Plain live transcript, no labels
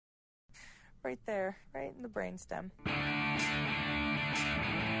right there, right in the brainstem.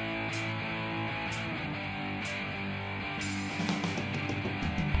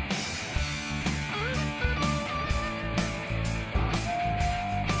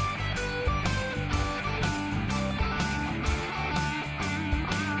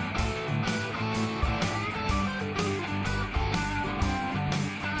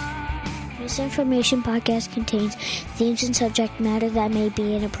 Misinformation podcast contains themes and subject matter that may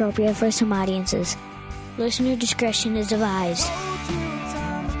be inappropriate for some audiences. Listener discretion is advised.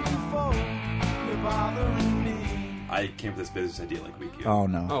 I came up with this business idea like a week ago. Oh,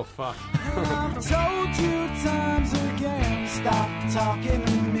 no. Oh, fuck. I've told you times again, stop talking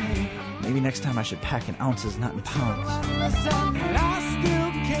to me. Maybe next time I should pack in ounces, not in pounds. Listen, I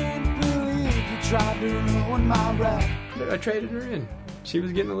still can't believe you tried to ruin my rep. I traded her in. She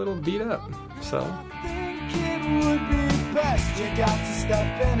was getting a little beat up, so... I think it would be best you got to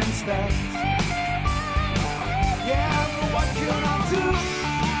step in instead. Yeah, but what can I do?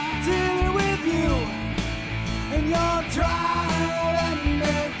 Dealing with you, and you're driving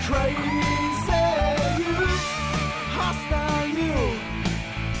me crazy. You, hostile you.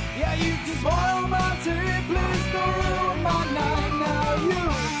 Yeah, you can spoil my day, please don't ruin my night. Now you,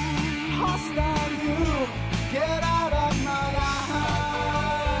 hostile you, get out of my life.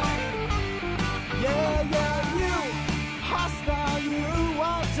 Yeah, you, hostile you,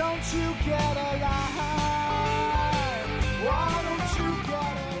 why don't you get alive? Why don't you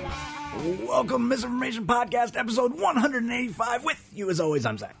get alive? Welcome, Misinformation Podcast, episode 185. With you, as always,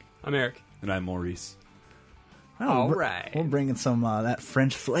 I'm Zach. I'm Eric. And I'm Maurice. All right. We're bringing some that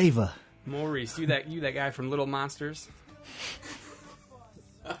French flavor. Maurice, you that guy from Little Monsters?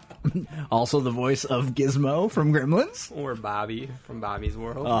 Also the voice of Gizmo from Gremlins. Or Bobby from Bobby's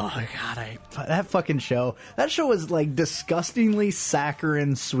World? Oh, God, that fucking show. That show was, like, disgustingly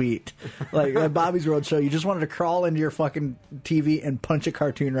saccharine sweet. Like, that Bobby's World show, you just wanted to crawl into your fucking TV and punch a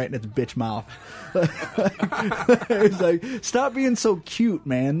cartoon right in its bitch mouth. It's like, stop being so cute,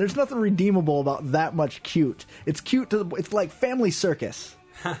 man. There's nothing redeemable about that much cute. It's cute it's like Family Circus.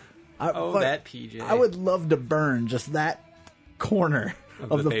 That PJ. I would love to burn just that corner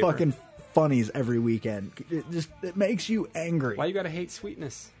of the fucking funnies every weekend. It makes you angry. Why you gotta hate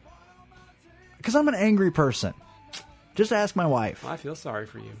sweetness? Because I'm an angry person. Just ask my wife. Well, I feel sorry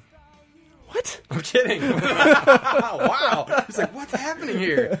for you. What? I'm kidding. Wow. It's like, what's happening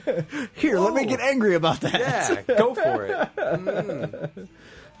here? Here, let me get angry about that. Yeah, go for it.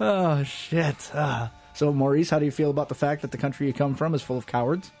 Oh, shit. So, Maurice, how do you feel about the fact that the country you come from is full of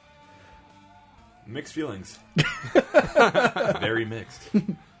cowards? Mixed feelings. Very mixed.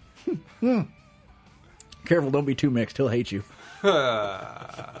 Careful, don't be too mixed. He'll hate you. Hey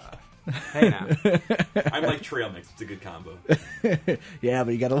now. I'm like trail mix. It's a good combo. Yeah,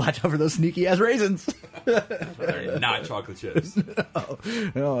 but you gotta watch out for those sneaky-ass raisins. They're not chocolate chips.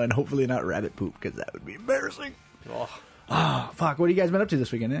 Oh, and hopefully not rabbit poop, because that would be embarrassing. Oh. Oh, fuck. What have you guys been up to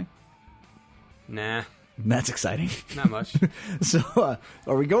this weekend, eh? Nah, That's exciting. not much. So,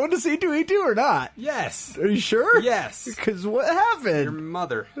 are we going to C2E2 or not? Yes. Are you sure? Yes. Because what happened? Your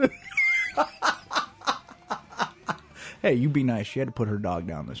mother. Hey, you be nice. She had to put her dog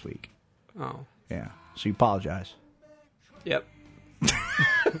down this week. Oh. Yeah. So you apologize. Yep.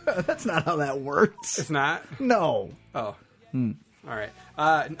 That's not how that works. It's not? No. Oh. All right.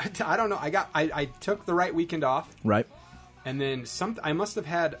 I don't know. I took the right weekend off. Right. And then I must have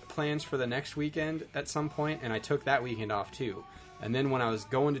had plans for the next weekend at some point, and I took that weekend off too. And then when I was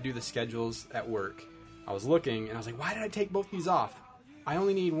going to do the schedules at work, I was looking, and I was like, why did I take both these off? I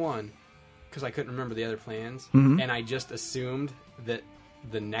only need one, because I couldn't remember the other plans. Mm-hmm. And I just assumed that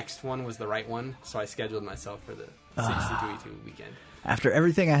the next one was the right one, so I scheduled myself for the C2E2 weekend. After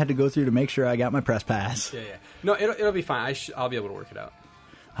everything I had to go through to make sure I got my press pass. Yeah. No, it'll be fine. I'll be able to work it out.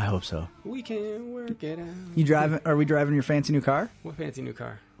 I hope so. We can work it out. You driving? Are we driving your fancy new car? What fancy new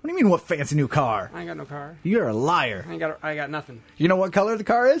car? What do you mean, what fancy new car? I ain't got no car. You're a liar. I got nothing. You know what color the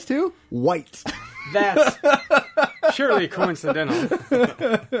car is, too? White. That's surely coincidental.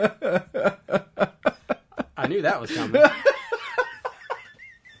 I knew that was coming.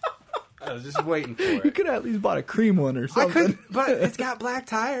 I was just waiting for it. You could have at least bought a cream one or something. I couldn't, but it's got black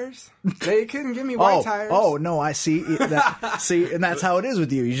tires. They couldn't give me white tires. Oh, no, I see. See, and that's how it is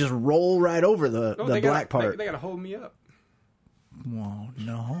with you. You just roll right over the black part. They got to hold me up. Oh,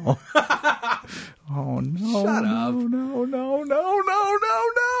 no. Oh, no. Shut up.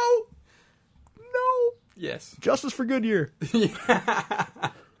 No. Yes. Justice for Goodyear.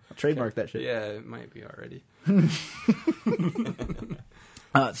 Trademark that shit. Yeah, it might be already.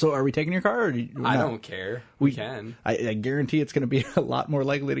 So are we taking your car? Or I don't care. We can. I guarantee it's going to be a lot more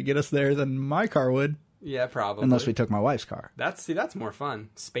likely to get us there than my car would. Yeah, probably. Unless we took my wife's car. That's more fun.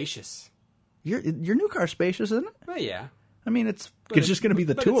 Spacious. Your new car's spacious, isn't it? Well, yeah. I mean, it's just going to be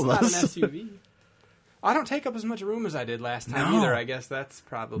the two of us. It's not an SUV. I don't take up as much room as I did last time either. I guess that's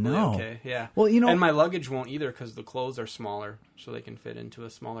probably okay. Yeah. Well, and my luggage won't either because the clothes are smaller, so they can fit into a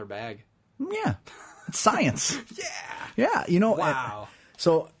smaller bag. Yeah. It's science. Yeah. Wow.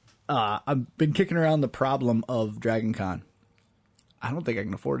 So I've been kicking around the problem of Dragon Con. I don't think I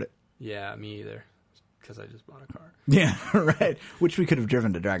can afford it. Yeah, me either. Because I just bought a car. Yeah, right. Which we could have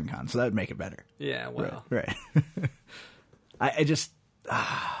driven to Dragon Con, so that would make it better. Yeah, well. Right. I just...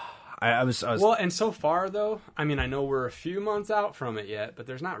 I was well, and so far though, I mean, I know we're a few months out from it yet, but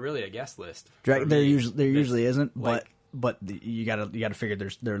there's not really a guest list. There usually isn't, but you gotta figure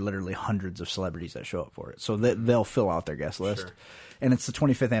there are literally hundreds of celebrities that show up for it, so they'll fill out their guest list, and it's the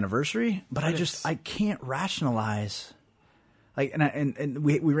 25th anniversary. But I can't rationalize. Like, and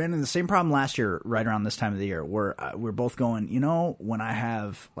we ran into the same problem last year, right around this time of the year, where we're both going, when I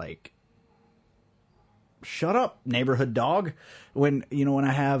have like. Shut up, neighborhood dog. When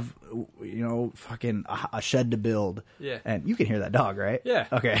I have, fucking a shed to build. Yeah. And you can hear that dog, right? Yeah.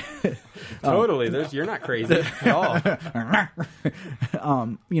 Okay. Totally. You're not crazy at all.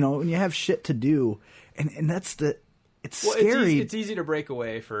 When you have shit to do, and that's it's scary. It's easy to break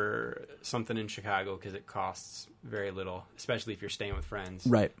away for something in Chicago because it costs very little, especially if you're staying with friends.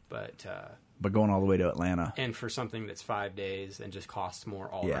 Right. But going all the way to Atlanta. And for something that's 5 days and just costs more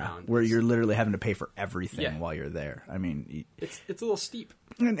all around. Where you're literally having to pay for everything while you're there. I mean... It's a little steep.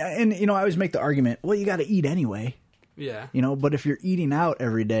 And I always make the argument, well, you got to eat anyway. Yeah. But if you're eating out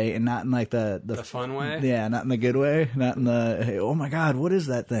every day and not in like the fun way? Yeah, not in the good way. Not in the, hey, oh my God, what is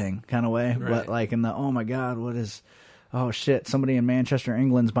that thing kind of way. Right. But like in the, oh my God, what is... Oh shit! Somebody in Manchester,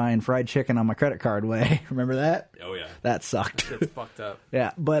 England's buying fried chicken on my credit card way. Remember that? Oh yeah, that sucked. It's fucked up.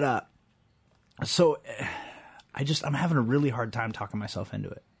 Yeah, but so I'm having a really hard time talking myself into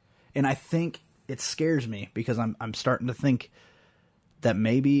it, and I think it scares me because I'm starting to think that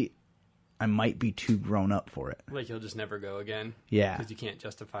maybe I might be too grown up for it. Like you'll just never go again. Yeah, because you can't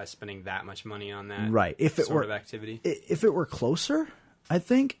justify spending that much money on that. Right. If it sort of activity. If it were closer, I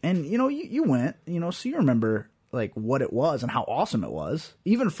think, and you went, so you remember. Like what it was and how awesome it was,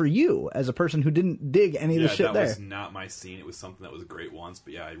 even for you as a person who didn't dig any of the shit there. Yeah, that was not my scene. It was something that was great once,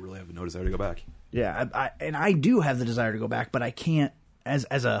 but yeah, I really have no desire to go back. Yeah, I do have the desire to go back, but I can't as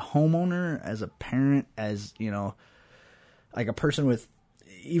a homeowner, as a parent, as like a person with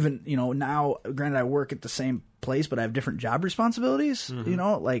even now. Granted, I work at the same place, but I have different job responsibilities.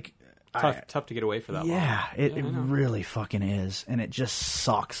 Mm-hmm. Like tough to get away for that. Yeah, long. It really fucking is, and it just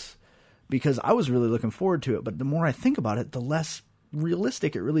sucks. Because I was really looking forward to it, but the more I think about it, the less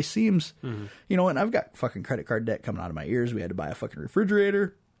realistic it really seems. Mm-hmm. And I've got fucking credit card debt coming out of my ears. We had to buy a fucking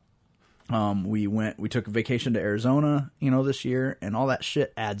refrigerator. We took a vacation to Arizona, this year, and all that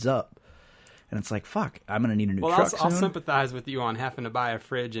shit adds up. And it's like, fuck, I'm going to need a new truck soon. I'll sympathize with you on having to buy a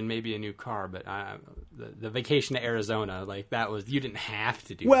fridge and maybe a new car, but the vacation to Arizona, like that was, you didn't have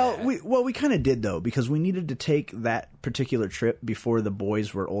to do that. We kind of did though, because we needed to take that particular trip before the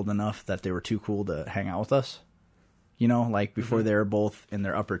boys were old enough that they were too cool to hang out with us. Like before Mm-hmm. they were both in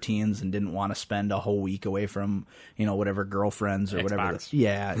their upper teens and didn't want to spend a whole week away from, whatever girlfriends or Xbox. whatever.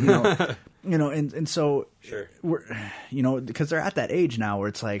 Yeah. And so sure. We're, because they're at that age now where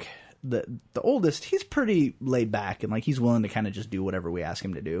it's like, the oldest, he's pretty laid back and like he's willing to kind of just do whatever we ask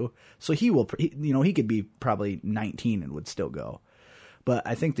him to do. So he could be probably 19 and would still go. But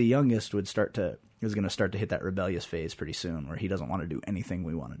I think the youngest is going to start to hit that rebellious phase pretty soon where he doesn't want to do anything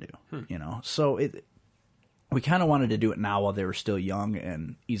we want to do. So we kind of wanted to do it now while they were still young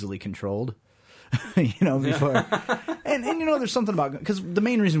and easily controlled. Before. and there's something about, because the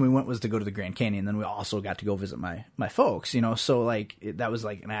main reason we went was to go to the Grand Canyon. Then we also got to go visit my folks, so like that was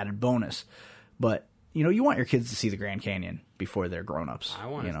like an added bonus. But you want your kids to see the Grand Canyon before they're grown-ups. I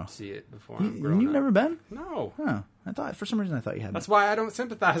want to see it before I'm grown up. You've never been? No. Huh. I thought, for some reason, I thought you had. That's why I don't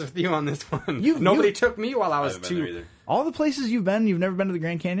sympathize with you on this one. Nobody took me while I was two. All the places you've never been to the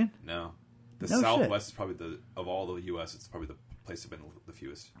Grand Canyon? No. The Southwest is probably of all the U.S., it's probably the place I've been the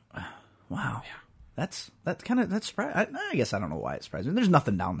fewest. Wow. Yeah. That's surprising. I guess I don't know why it surprised me. There's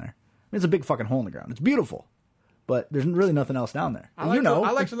nothing down there. It's a big fucking hole in the ground. It's beautiful, but there's really nothing else down there. I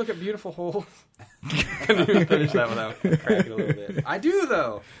like to look at beautiful holes. Couldn't even finish that without cracking a little bit. I do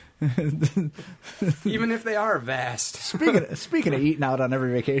though. Even if they are vast. Speaking of eating out on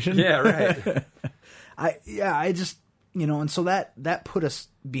every vacation. Yeah, right. I just and so that put us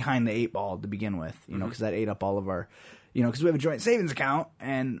behind the eight ball to begin with, because that ate up all of our, you know, because we have a joint savings account,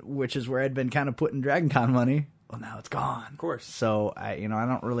 and which is where I'd been kind of putting Dragon Con money. Well, now it's gone. Of course. So I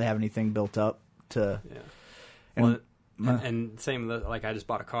don't really have anything built up to. Yeah. And, And same, like I just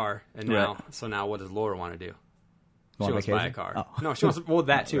bought a car, and now, so now what does Laura want to do? She wants to buy a car. Oh. No, she wants to, well,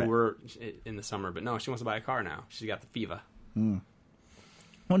 that too. Right. We're in the summer, but no, she wants to buy a car now. She's got the FIFA.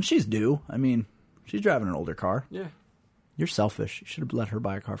 When she's due, I mean, she's driving an older car. Yeah. You're selfish. You should have let her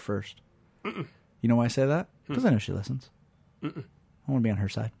buy a car first. You know why I say that? Because I know she listens. I want to be on her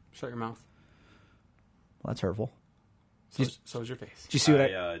side. Shut your mouth. Well, that's hurtful. So is your face. Do you see what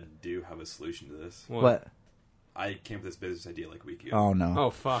I do have a solution to this. What? I came up with this business idea like a week ago. Oh, no. Oh,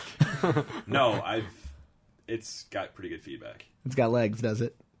 fuck. No, it's got pretty good feedback. It's got legs, does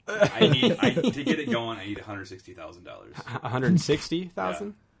it? To get it going, I need $160,000. $160,000? I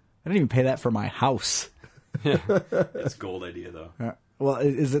didn't even pay that for my house. It's gold idea, though. Well,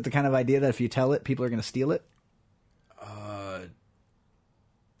 is it the kind of idea that if you tell it, people are going to steal it?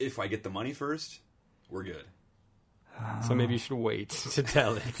 If I get the money first, we're good. So maybe you should wait to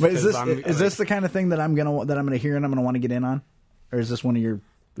tell it. But is this the kind of thing that I'm gonna hear and I'm gonna want to get in on, or is this one of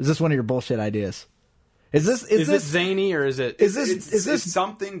your bullshit ideas? Is this zany or is it? It's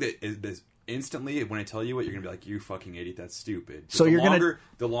something that is instantly when I tell you it, you're gonna be like, "You fucking idiot, that's stupid." So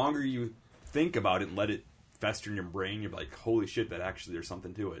the longer you think about it and let it fester in your brain, you're like, "Holy shit, that actually there's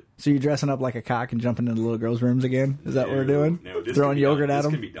something to it." So you're dressing up like a cock and jumping into little girls' rooms again? Is that what we're doing? No, throwing yogurt at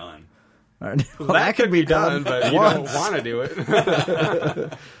them? This can be done. All right. Well, that could be done, but you don't want to do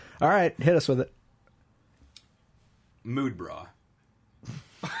it. All right, hit us with it. Mood bra.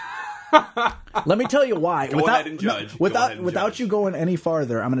 Let me tell you why. Go ahead and judge. Without you going any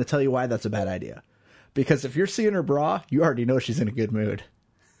farther, I'm going to tell you why that's a bad idea. Because if you're seeing her bra, you already know she's in a good mood.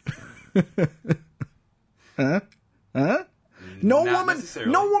 Huh? No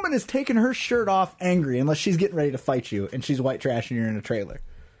woman is taking her shirt off angry unless she's getting ready to fight you and she's white trash and you're in a trailer.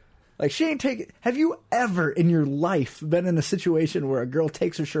 Like, she ain't taking... Have you ever in your life been in a situation where a girl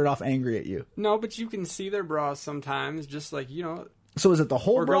takes her shirt off angry at you? No, but you can see their bras sometimes, just like, So is it the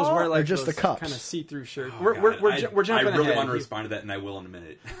whole or bra girls wear like or just the cups? Kind of see-through shirt. Oh, we're jumping I really ahead. want to respond to that, and I will in a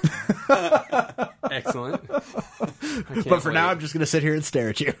minute. Excellent. But for now, I'm just going to sit here and stare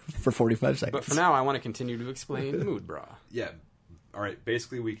at you for 45 seconds. But for now, I want to continue to explain mood bra. Yeah. All right.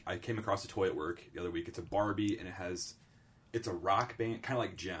 Basically, I came across a toy at work the other week. It's a Barbie, and it's a rock band, kind of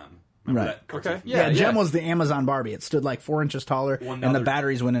like Gem. Remember that cartoon? Okay. Yeah, Gem was the Amazon Barbie. It stood like 4 inches taller, and the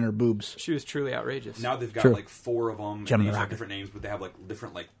batteries went in her boobs. She was truly outrageous. Now they've got True. like 4 of them. Gem and the they each have Rocket. different names, but they have like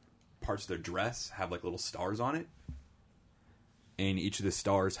different like parts of their dress have like little stars on it, and each of the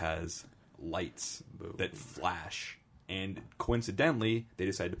stars has lights that flash. And coincidentally, they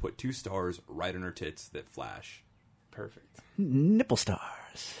decided to put 2 stars right on her tits that flash. Perfect. Nipple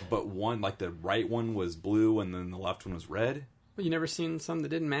stars. But one, like the right one was blue, and then the left one was red. Well, you never seen some that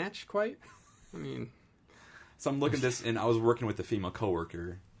didn't match quite? I mean... So I'm looking at this, and I was working with a female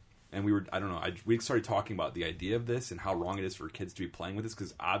coworker, and we started talking about the idea of this and how wrong it is for kids to be playing with this,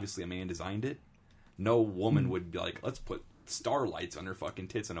 because obviously a man designed it. No woman would be like, let's put starlights on her fucking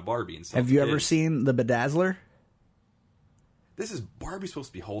tits on a Barbie and stuff. Have you ever seen the Bedazzler? This is Barbie's supposed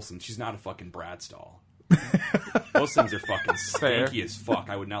to be wholesome. She's not a fucking Bratz doll. Those things are fucking stinky as fuck.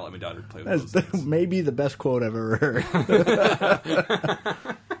 I would not let my daughter play with those things. Maybe the best quote I've ever heard.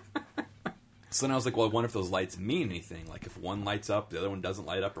 So then I was like, well, I wonder if those lights mean anything. Like, if one lights up, the other one doesn't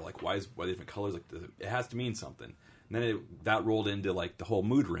light up, or like, why are they different colors? Like, it has to mean something. And then that rolled into like the whole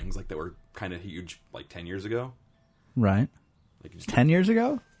mood rings, like that were kind of huge, like 10 years ago. Right. Like 10 years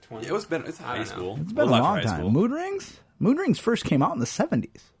ago? It's high school. It's been a long time. Mood rings? Mood rings first came out in the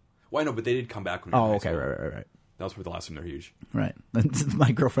 70s. Well, I know, but they did come back when we were in high school. Right. That was probably the last time they're huge. Right.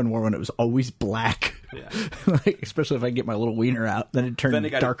 My girlfriend wore one. It was always black. Yeah. Like, especially if I get my little wiener out, then it turned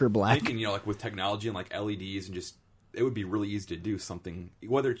darker black. Thinking, like with technology and like LEDs and just, it would be really easy to do something,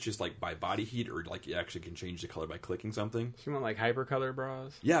 whether it's just like by body heat or like you actually can change the color by clicking something. You want like hypercolor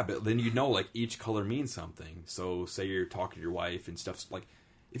bras? Yeah, but then like each color means something. So say you're talking to your wife and stuff, like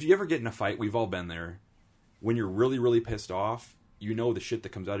if you ever get in a fight, we've all been there, when you're really, really pissed off, you know the shit that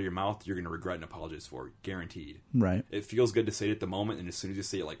comes out of your mouth you're going to regret and apologize for, guaranteed. Right. It feels good to say it at the moment, and as soon as you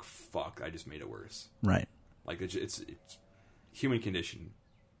say it, like, fuck, I just made it worse. Right. Like, it's human condition.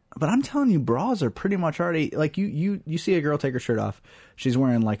 But I'm telling you, bras are pretty much already, like, you see a girl take her shirt off, she's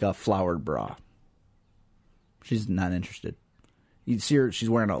wearing like a flowered bra. She's not interested. You see her, she's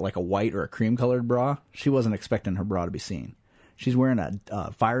wearing like a white or a cream colored bra. She wasn't expecting her bra to be seen. She's wearing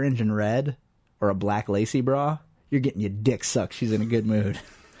a fire engine red or a black lacy bra. You're getting your dick sucked. She's in a good mood.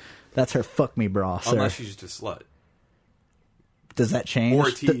 That's her fuck me bra, sir. Unless she's just a slut. Does that change? Or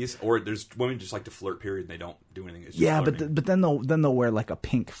a tease, or there's women just like to flirt. Period. And they don't do anything. It's just Yeah, flirting. but then they'll wear like a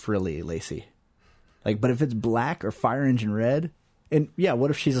pink frilly lacy. Like, but if it's black or fire engine red, and yeah,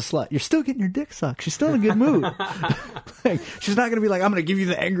 what if she's a slut? You're still getting your dick sucked. She's still in a good mood. Like, she's not gonna be like, I'm gonna give you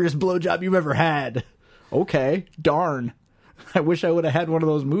the angriest blowjob you've ever had. Okay, darn. I wish I would have had one of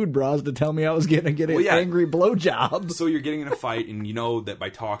those mood bras to tell me I was gonna get an angry blowjob. So you're getting in a fight, and you know that by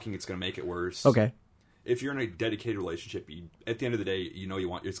talking, it's going to make it worse. Okay. If you're in a dedicated relationship, at the end of the day,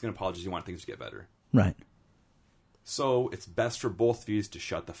 it's going to apologize. You want things to get better. Right. So it's best for both of you to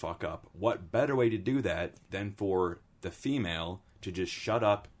shut the fuck up. What better way to do that than for the female to just shut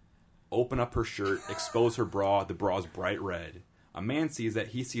up, open up her shirt, expose her bra. The bra's bright red. A man sees that.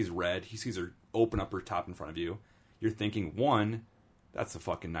 He sees red. He sees her open up her top in front of you. You're thinking, one, that's a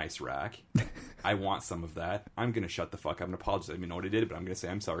fucking nice rack. I want some of that. I'm going to shut the fuck up and apologize. I mean, know what I did, but I'm going to say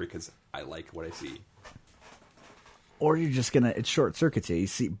I'm sorry because I like what I see. Or you're just gonna, it short circuits you. You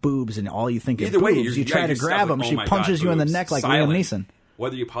see boobs and all you think Either is way, boobs. You try to grab them, she punches you in the neck like Liam Neeson.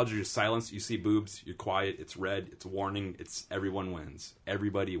 Whether you apologize or silence, you see boobs, you're quiet, it's red, it's a warning, it's everyone wins.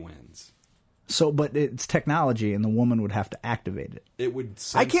 Everybody wins. So, but it's technology and the woman would have to activate it. It would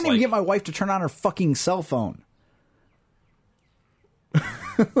I can't even get my wife to turn on her fucking cell phone.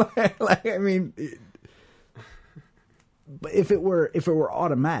 I mean, but if it were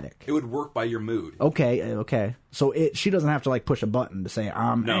automatic, it would work by your mood. Okay. So she doesn't have to like push a button to say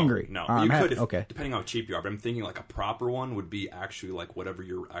I'm angry. No, I'm you happy. could. Depending on how cheap you are, but I'm thinking like a proper one would be actually like whatever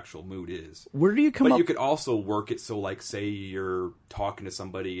your actual mood is. Where do you come up? But you could also work it so like say you're talking to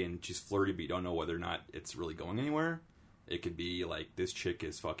somebody and she's flirty, but you don't know whether or not it's really going anywhere. It could be like this chick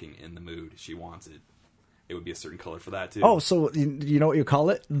is fucking in the mood. She wants it. It would be a certain color for that too. Oh, so you know what you call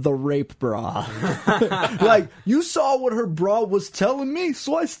it? The rape bra. Like, you saw what her bra was telling me,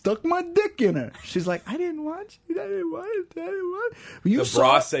 so I stuck my dick in her. She's like, I didn't want you. I didn't want it. The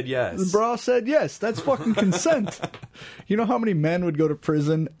bra said yes. The bra said yes. That's fucking consent. You know how many men would go to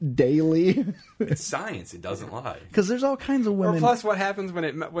prison daily? It's science. It doesn't lie. Because there's all kinds of women. Or plus, what happens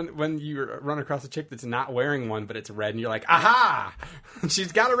when you run across a chick that's not wearing one, but it's red, and you're like, aha!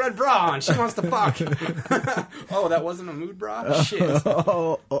 She's got a red bra on. She wants to fuck. Oh, that wasn't a mood bra? Shit.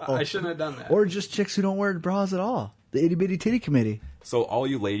 I shouldn't have done that. Or just chicks who don't wear bras at all. The itty bitty titty committee. So all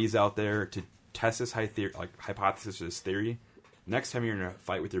you ladies out there, to test this hypothesis or this theory, next time you're in a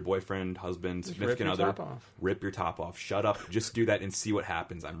fight with your boyfriend, husband, significant other, rip your top off. Shut up. Just do that and see what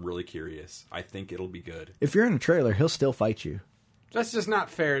happens. I'm really curious. I think it'll be good. If you're in a trailer, he'll still fight you. That's just not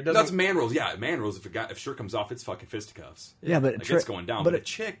fair. That's man rules. Yeah, man rules. If shirt comes off, it's fucking fisticuffs. Yeah, but it's going down. But a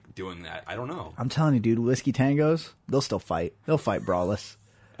chick doing that, I don't know. I'm telling you, dude, whiskey tangos, they'll still fight. They'll fight braless.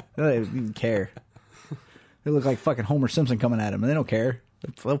 They don't even care. They look like fucking Homer Simpson coming at him, and they don't care.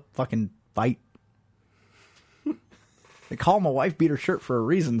 They'll fucking fight. They call him a wife beater shirt for a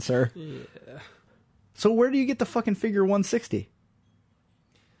reason, sir. Yeah. So where do you get the fucking figure 160?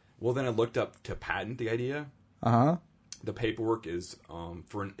 Well, then I looked up to patent the idea. Uh-huh. The paperwork is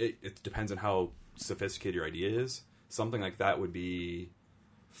it depends on how sophisticated your idea is. Something like that would be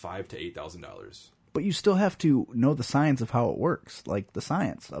 $5,000 to $8,000. But you still have to know the science of how it works, like the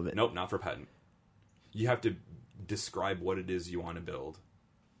science of it. Nope, not for patent. You have to describe what it is you want to build,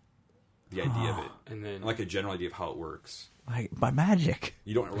 the idea of it, and then like a general idea of how it works. Like by magic.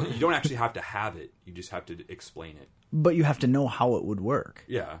 You don't actually have to have it. You just have to explain it. But you have to know how it would work.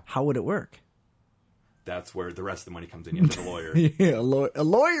 Yeah. How would it work? That's where the rest of the money comes in. You have a lawyer. Yeah, a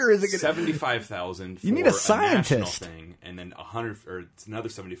lawyer isn't going to... $75,000 for you need a scientist. A national thing, and then $100 or it's another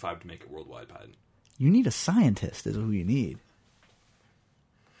 $75 to make it worldwide patent. You need a scientist is who you need.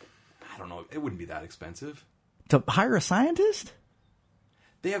 I don't know. It wouldn't be that expensive. To hire a scientist?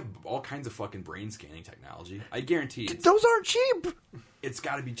 They have all kinds of fucking brain scanning technology. I guarantee those aren't cheap. It's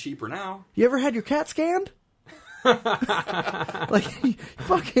got to be cheaper now. You ever had your cat scanned? Like,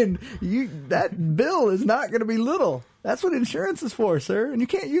 fucking, that bill is not going to be little. That's what insurance is for, sir. And you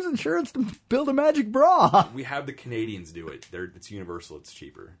can't use insurance to build a magic bra. We have the Canadians do it. It's universal. It's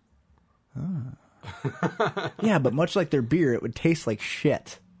cheaper. Yeah, but much like their beer, it would taste like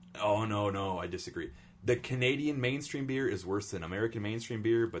shit. Oh, no, I disagree. The Canadian mainstream beer is worse than American mainstream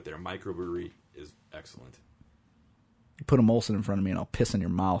beer, but their microbrewery is excellent. Put a Molson in front of me and I'll piss in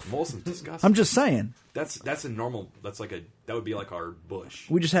your mouth. Molson's disgusting. I'm just saying. That's a normal. That would be like our Bush.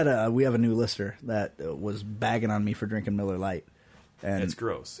 We have a new listener that was bagging on me for drinking Miller Lite, and it's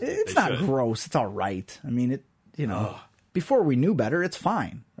gross. It's not gross. It's all right. I mean, before we knew better, it's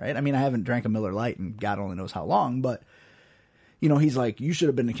fine, right? I mean, I haven't drank a Miller Lite in God only knows how long, but he's like, you should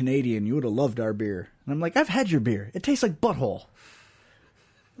have been a Canadian. You would have loved our beer. And I'm like, I've had your beer. It tastes like butthole.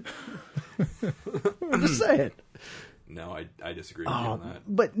 I'm just saying. No, I disagree with you on that.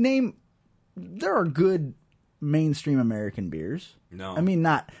 But there are good mainstream American beers. No. I mean,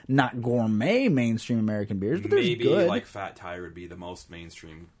 not gourmet mainstream American beers, but there's Maybe good. like Fat Tire would be the most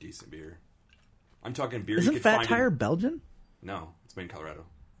mainstream decent beer. I'm talking beer Isn't you could Fat find Tire in... Belgian? No, it's made in Colorado.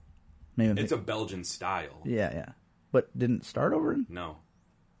 Maybe It's a Belgian style. yeah. But didn't start over in No,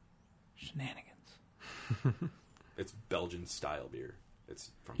 shenanigans. it's Belgian style beer.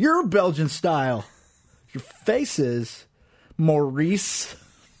 It's from... You're Belgian style. Your face is Maurice.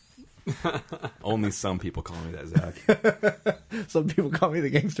 Only some people call me that, Zach. Some people call me the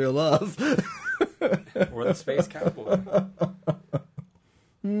gangster of love. Or the space cowboy.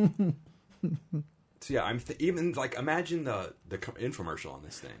 So yeah, even like imagine the infomercial on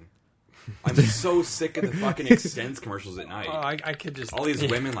this thing. I'm so sick of the fucking Extends commercials at night. Oh, I could just... All these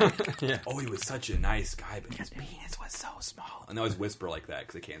women like, Yeah. oh, he was such a nice guy, but his penis was so small. And they always whisper like that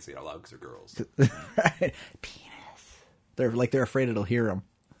because they can't say it out loud because they're girls. Right. Penis. They're afraid it'll hear them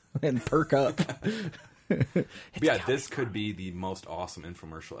and perk up. But yeah, this could be the most awesome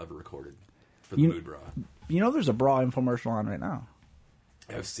infomercial ever recorded for the Mood Bra. You know, there's a bra infomercial on right now.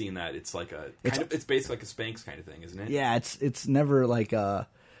 I've seen that. It's like it's basically like a Spanx kind of thing, isn't it? Yeah, it's never like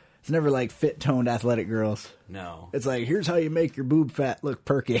fit toned athletic girls. No. It's like, here's how you make your boob fat look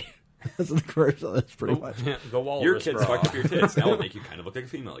perky. That's what the commercial is pretty much. The walrus Your kids bra. fucked up your tits. Now it'll make you kind of look like a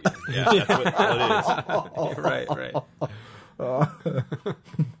female again. Yeah, that's what all it is. Right.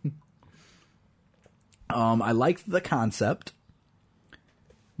 I like the concept,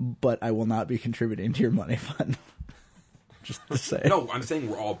 but I will not be contributing to your money fund. Just to say. No, I'm saying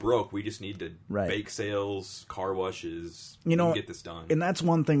we're all broke. We just need to Right. bake sales, car washes. You know, we can get this done. And that's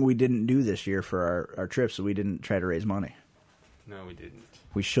one thing we didn't do this year for our trip, so we didn't try to raise money. No, we didn't.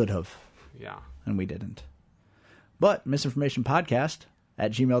 We should have, Yeah. and we didn't. But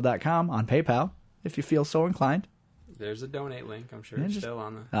misinformationpodcast@gmail.com on PayPal, if you feel so inclined. There's a donate link. I'm sure Yeah, it's just- still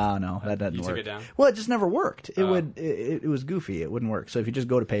on the... Oh, no, that doesn't You work. took it down? Well, it just never worked. It Oh. would. It was goofy. It wouldn't work. So if you just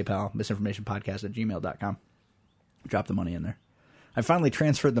go to PayPal, misinformationpodcast@gmail.com, drop the money in there. I finally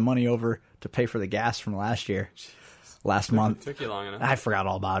transferred the money over to pay for the gas from last month. Took you long enough. I forgot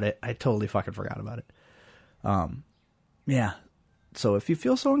all about it. I totally fucking forgot about it. Yeah. So if you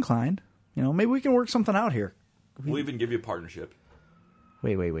feel so inclined, maybe we can work something out here. We'll even give you a partnership.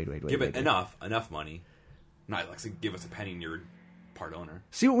 Wait. Give it enough money. Not like give us a penny and you're part owner.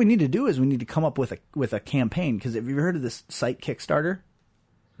 See, what we need to do is we need to come up with a campaign, because have you ever heard of this site Kickstarter?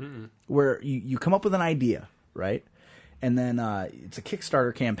 Where you come up with an idea, right? And then it's a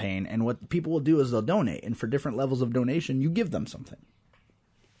Kickstarter campaign, and what people will do is they'll donate, and for different levels of donation, you give them something.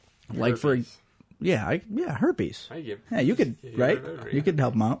 Like Herpes. herpes. I give- Yeah, you could, Yeah, right? whatever, You could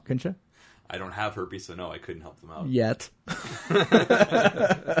help them out, couldn't you? I don't have herpes, so no, I couldn't help them out. Yet.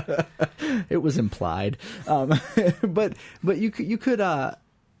 It was implied. But you could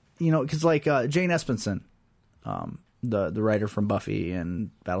because like Jane Espenson, the writer from Buffy and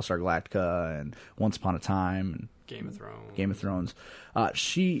Battlestar Galactica and Once Upon a Time and Game of Thrones. Game of Thrones,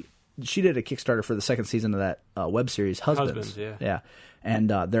 she did a Kickstarter for the second season of that web series Husbands. yeah. And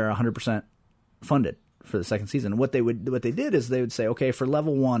they're 100% funded for the second season. What they did is they would say, okay, for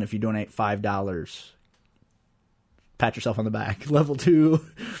level 1, if you donate $5, pat yourself on the back. Level 2,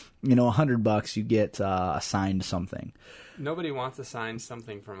 $100, you get assigned something. Nobody wants to sign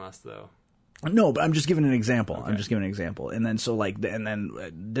something from us, though. No, but I'm just giving an example. Okay. I'm just giving an example. And then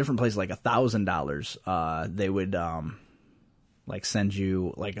different places like $1,000, they would send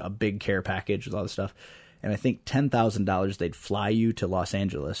you like a big care package with all this stuff. And I think $10,000 they'd fly you to Los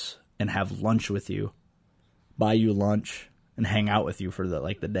Angeles and have lunch with you, buy you lunch, and hang out with you for the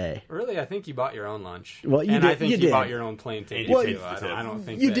day. Really, I think you bought your own lunch. Well, you and did- I think you you did. bought your own plane ticket. Well, too. I don't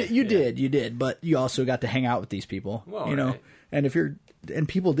think You they- did, but you also got to hang out with these people. Well, know, right. and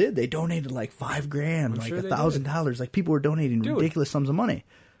people they donated like $5,000, like sure they $1,000. Like people were donating Dude. ridiculous sums of money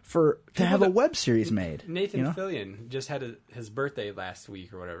to have that- a web series made. Nathan you know? Fillion just had his birthday last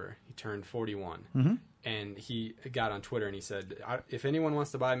week or whatever. He turned 41. Mm-hmm. And he got on Twitter and he said, if anyone wants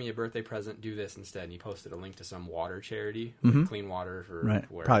to buy me a birthday present, do this instead. And he posted a link to some water charity, like clean water for Mm-hmm.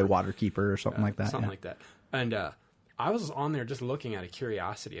 Right, wherever. probably Waterkeeper or something like that. Something yeah. like that. And I was on there just looking out of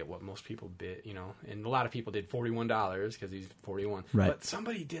curiosity at what most people bid, and a lot of people did $41 because he's 41. Right. But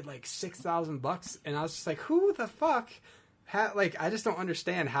somebody did like $6,000, and I was just like, who the fuck? I just don't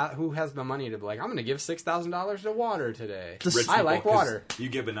understand who has the money to be like, I'm going to give $6,000 to water today. Rich I people, like 'cause water. You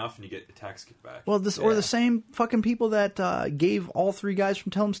give enough and you get a tax kickback. Well, or Yeah. the same fucking people that gave all three guys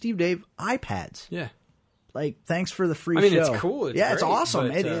from Tell 'em Steve Dave iPads. Yeah. Like, thanks for the free I mean, show. it's cool. It's it's great, awesome.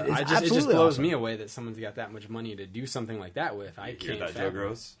 but, It's it just absolutely blows awesome. me away that someone's got that much money to do something like that with. I You're can't that Joe fathom.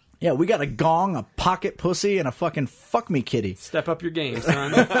 Gross. Yeah, we got a gong, a pocket pussy, and a fucking fuck me kitty. Step up your game,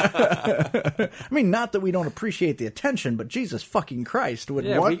 son. I mean, not that we don't appreciate the attention, but Jesus fucking Christ. With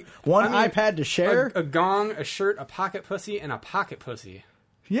one iPad to share? A gong, a shirt, a pocket pussy, and a pocket pussy.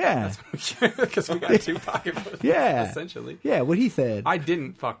 Yeah. Because we got 2 pocket pussies, Yeah. essentially. Yeah, what he said. I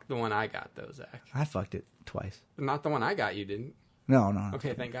didn't fuck the one I got, though, Zach. I fucked it twice. Not the one I got, you didn't. No.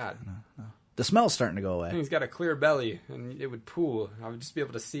 Okay, thank God. The smell's starting to go away. He's got a clear belly, and it would pool. I would just be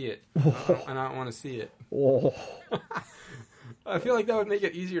able to see it, and I don't want to see it. Oh. I feel like that would make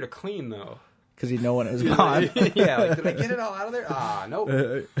it easier to clean, though. Because you know when it was gone. Yeah, like, did I get it all out of there? Ah, nope.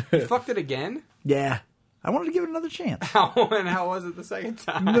 You fucked it again? Yeah. I wanted to give it another chance. How was it the second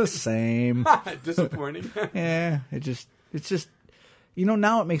time? The same. Disappointing. Yeah, it's just,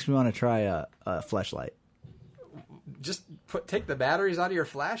 now it makes me want to try a fleshlight. Just take the batteries out of your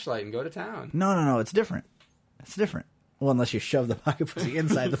flashlight and go to town. No, it's different. It's different. Well, unless you shove the pocket pussy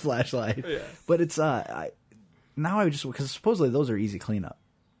inside the flashlight. Yeah. But it's, because supposedly those are easy cleanup,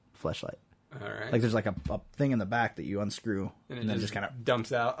 fleshlight. All right. Like there's like a thing in the back that you unscrew and then just kind of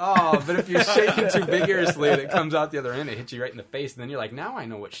dumps out. Oh, but if you're shaking too vigorously and it comes out the other end, it hits you right in the face, and then you're like, now I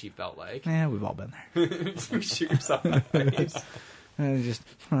know what she felt like. Yeah, we've all been there. You shoot yourself in the face. And it's just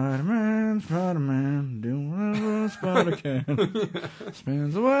Spider-Man, doing whatever a spider can.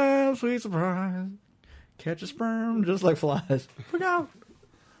 Spins a web, sweet surprise. Catch a sperm just like flies. Look out!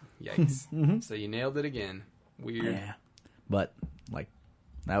 Yikes! So you nailed it again. Weird. Yeah, but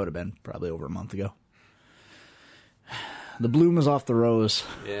that would have been probably over a month ago. The bloom is off the rose.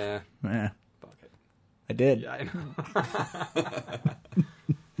 Yeah. Yeah, Fuck it. I did. Yeah, I know.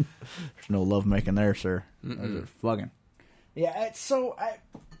 There's no love making there, sir. Those are fucking. Yeah,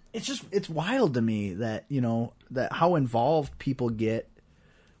 it's wild to me that that how involved people get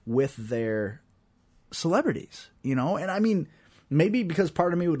with their celebrities, and I mean, maybe because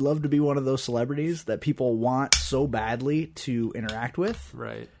part of me would love to be one of those celebrities that people want so badly to interact with,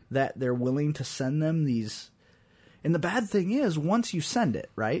 Right. that they're willing to send them these. And the bad thing is, once you send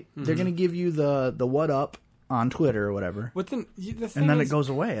it, right, they're going to give you the what up on Twitter or whatever. But then the thing And then is, it goes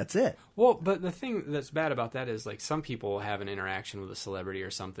away. That's it. Well, but the thing that's bad about that is some people have an interaction with a celebrity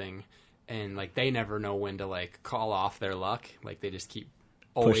or something, and they never know when to call off their luck. They just keep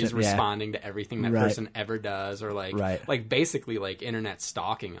always Push it, responding to everything that Right. person ever does, or Right. basically internet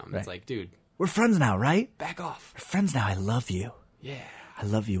stalking them. Right. It's dude, We're friends now, right? back off. We're friends now. I love you. Yeah. I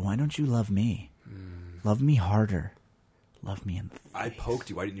love you. Why don't you love me? Love me harder. Love me in the I poked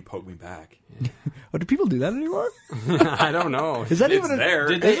you. Why didn't you poke me back? Oh, do people do that anymore? I don't know. Is that It's even there.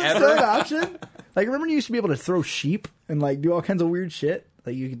 Did Is they it still an ever? option? Remember you used to be able to throw sheep and do all kinds of weird shit?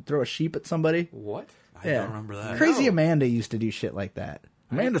 You could throw a sheep at somebody? What? I don't remember that. Crazy No. Amanda used to do shit like that.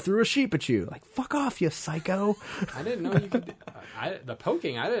 Amanda threw a sheep at you. Fuck off, you psycho. I didn't know you could. The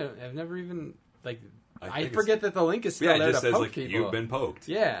poking. I've never even I think forget that the link is still Yeah, it there just to says poke people. you've been poked.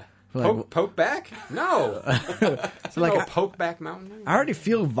 Yeah. Like- Poke back? No. No poke back mountain. I already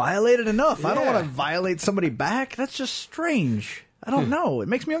feel violated enough. I don't Yeah. want to violate somebody back. That's just strange. I don't know. It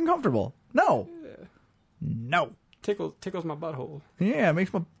makes me uncomfortable. No. No. Tickles my butthole Yeah, it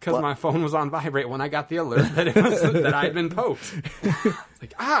makes my because butt- my phone was on vibrate when I got the alert that it was that I'd been poked.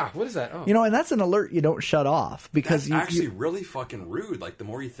 It's what is that? Oh, and that's an alert you don't shut off because That's actually really fucking rude. The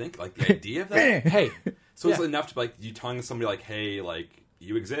more you think, the idea of that. hey. So it's Yeah. enough to you telling somebody hey,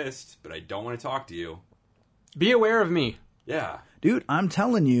 you exist, but I don't want to talk to you. Be aware of me. Yeah. Dude, I'm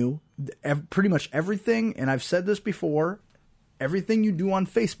telling you, pretty much everything, and I've said this before, everything you do on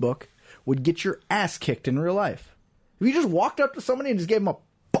Facebook would get your ass kicked in real life. If you just walked up to somebody and just gave them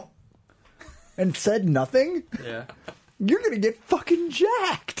a and said nothing, Yeah. you're going to get fucking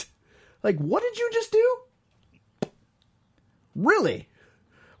jacked. What did you just do? Really?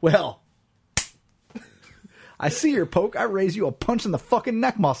 Well, I see your poke. I raise you a punch in the fucking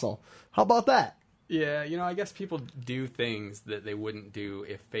neck muscle. How about that? Yeah, I guess people do things that they wouldn't do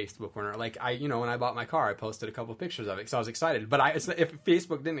if Facebook weren't. When I bought my car, I posted a couple pictures of it because I was excited. But if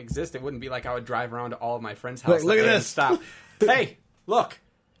Facebook didn't exist, it wouldn't be I would drive around to all of my friends' houses. Look at this. Stop. Hey, look.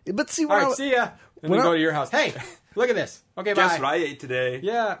 But see, All right, see ya. And then when go I- to your house. Hey, look at this. Okay, bye. Guess what I ate today?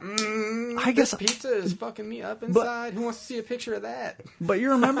 Yeah. I guess- this pizza is fucking me up inside. Who wants to see a picture of that? But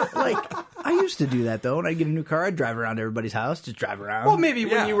you remember, I used to do that, though. When I get a new car, I'd drive around to everybody's house, just drive around. Well, maybe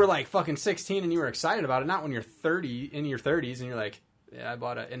when Yeah. you were fucking 16 and you were excited about it, not when you're 30 in your 30s and you're like, yeah, I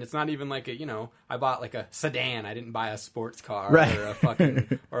bought and it's not even I bought a sedan. I didn't buy a sports car Right. or a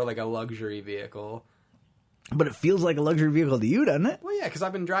fucking or a luxury vehicle. But it feels like a luxury vehicle to you, doesn't it? Well, yeah, because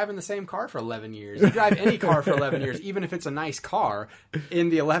I've been driving the same car for 11 years. You drive any car for 11 years, even if it's a nice car, in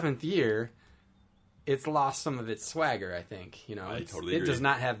the 11th year, it's lost some of its swagger. I think I totally it agree. does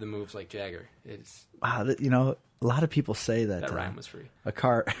not have the moves like Jagger. It's Wow, a lot of people say that that rhyme was free. a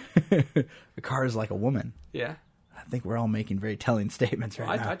car is like a woman. Yeah, I think we're all making very telling statements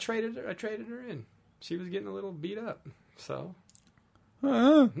right now. I traded her in. She was getting a little beat up, so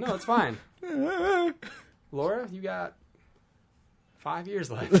Uh-huh. no, it's fine. Laura, you got 5 years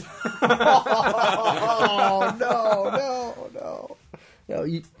left. Oh no! No,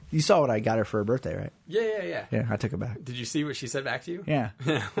 you saw what I got her for her birthday, right? Yeah. Yeah, I took it back. Did you see what she said back to you? Yeah,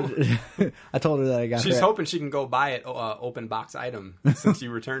 I told her that I got. She's her hoping she can go buy it open box item since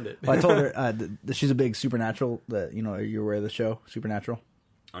you returned it. Well, I told her that she's a big Supernatural. You're aware of the show Supernatural.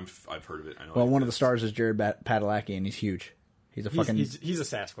 I've heard of it. I know. Well, it one of the exists. stars is Jared Padalecki, and he's huge. He's a fucking. He's a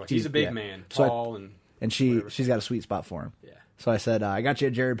Sasquatch. He's a big yeah. man, So tall and she's got a sweet spot for him. Yeah. So I said, I got you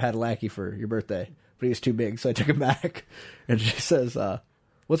a Jared Padalecki for your birthday, but he was too big, so I took him back. And she says,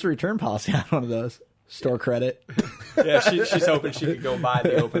 "What's the return policy on one of those? Store credit?" Yeah, she's hoping she could go buy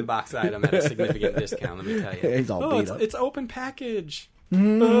the open box item at a significant discount. Let me tell you. He's all beat up. It's open package.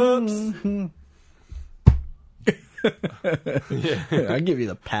 Mm-hmm. I give you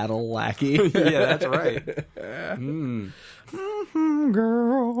the Padalecki. Oops. Yeah, that's right.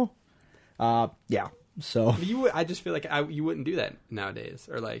 Girl. Yeah. So I just feel like you wouldn't do that nowadays,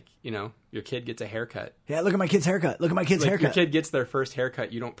 or like your kid gets a haircut. yeah, look at my kid's haircut. Look at my kid's Like haircut. your kid gets their first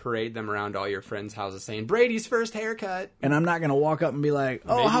haircut, you don't parade them around all your friends' houses saying Brady's first haircut. And I'm not gonna walk up and be like,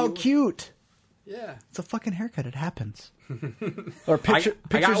 "Oh, Maybe how you- cute." Yeah, It's a fucking haircut. It happens. Or I pictures.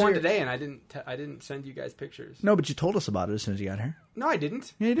 got one of your- today, and I didn't send you guys pictures. No, but you told us about it as soon as you got here. No, I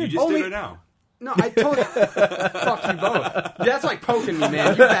didn't. Yeah, you did. You just Oh, did wait. it now. No, I told you. Fuck you both. That's like poking me,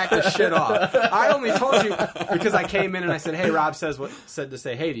 man. You back the shit off. I only told you because I came in and I said, "Hey, Rob said to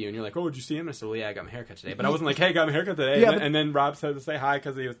say hey to you," and you're like, "Oh, did you see him?" I said, "Well, yeah, I got my haircut today," but I wasn't like, "Hey, got my haircut today." Yeah, and then Rob said to say hi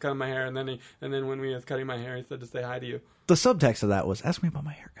because he was cutting my hair, and then when we was cutting my hair, he said to say hi to you. The subtext of that was, "Ask me about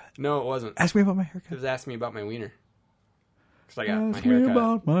my haircut. No, it wasn't. Ask me about my It haircut. was asking me about my wiener because I got my Ask me haircut.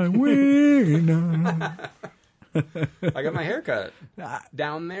 about my wiener." I got my haircut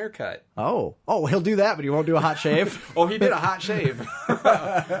down there cut. Oh, he'll do that, but he won't do a hot shave. Oh, he did a hot shave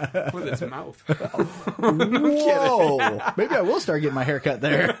with his mouth. Whoa! Maybe I will start getting my haircut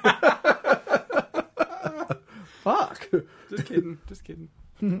there. Fuck. Just kidding. Just kidding.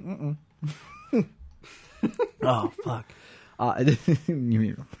 Oh fuck. But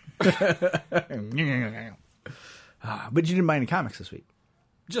you didn't buy any comics this week.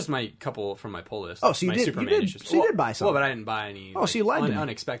 Just my couple from my pull list. Oh, so you my did- Superman you did- issues. so you did buy some. Well, but I didn't buy any. Oh, so you lied to me.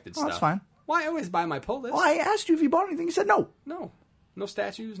 Unexpected Oh, stuff. that's fine. Well, I always buy my pull list. Well, I asked you if you bought anything. You said no. No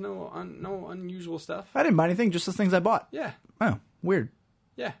statues. No unusual stuff. I didn't buy anything. Just the things I bought. Yeah, Oh, weird.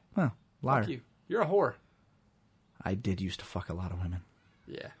 yeah. Oh, liar. Fuck you. You're a whore. I did used to fuck a lot of women.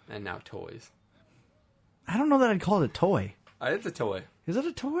 Yeah, and now toys. I don't know that I'd call it a toy. It's a toy. Is it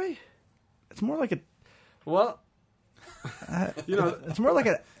a toy? It's more like a. Well, It's more like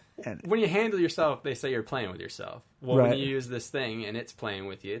a. when you handle yourself, they say you're playing with yourself. Well, Right. when you use this thing and it's playing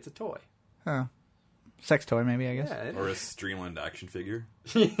with you, it's a toy. Sex toy, maybe, I guess. Yeah, it Or is. a streamlined action figure.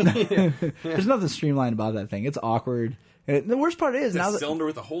 There's nothing streamlined about that thing. It's awkward. And the worst part is It's now a that cylinder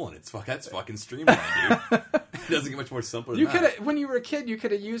with a hole in it. That's fucking streamlined, dude. It doesn't get much more simpler You than could that. have, when you were a kid, you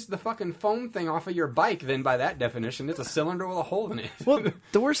could have used the fucking foam thing off of your bike. Then, by that definition, it's a cylinder with a hole in it. well,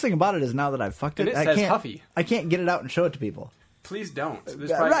 the worst thing about it is now that I've fucked it, And it I says can't. Huffy. I can't get it out and show it to people. Please don't. There's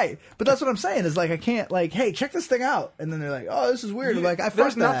Yeah, probably- right, but that's what I'm saying. Is like I can't like, hey, check this thing out, and then they're like, oh, this is weird. I'm like, I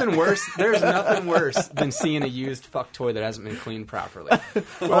There's fucked that. nothing worse. There's nothing worse than seeing a used fuck toy that hasn't been cleaned properly.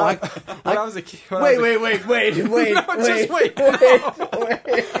 When I was a kid. Wait. Just wait.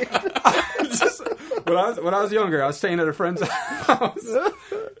 Just- when I was younger, I was staying at a friend's house,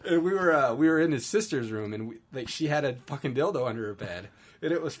 and we were in his sister's room, and she had a fucking dildo under her bed,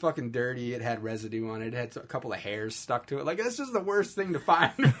 and it was fucking dirty. It had residue on it. It had a couple of hairs stuck to it. Like, that's just the worst thing to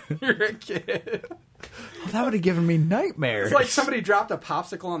find when you're a kid. That would have given me nightmares. It's like somebody dropped a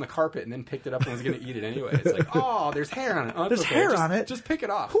popsicle on the carpet and then picked it up and was going to eat it anyway. It's like, oh, there's hair on it. Oh, There's hair just, on it? Just pick it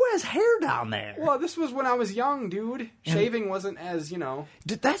off. Who has hair down there? Well, this was when I was young, dude. Shaving wasn't as,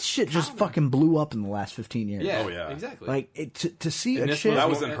 Dude, that shit just fucking blew up in the last 15 years. Yeah, Oh, yeah. exactly. Like to see And a this chick, was- That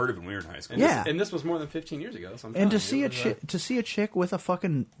was unheard of when we were in high school. Yeah. And this was more than 15 years ago. So I'm and to telling you, see a chick with a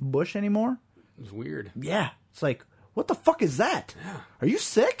fucking bush anymore. it was weird. Yeah, it's like, what the fuck is that? Are you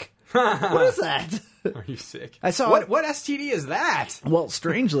sick? What is that? Are you sick? I saw- what STD is that? Well,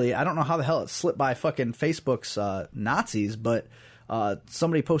 strangely, I don't know how the hell it slipped by fucking Facebook's Nazis, but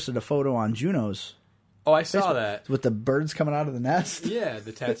somebody posted a photo on Juno's Oh, I saw that. with the birds coming out of the nest. Yeah,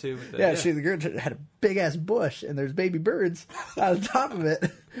 the tattoo. With the, Yeah, the girl had a big ass bush, and there's baby birds on top of it,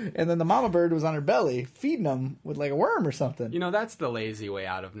 and then the mama bird was on her belly feeding them with like a worm or something. You know, that's the lazy way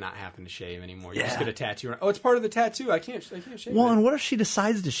out of not having to shave anymore. You Yeah. just get a tattoo. Oh, it's part of the tattoo. I can't shave Well, it. and what if she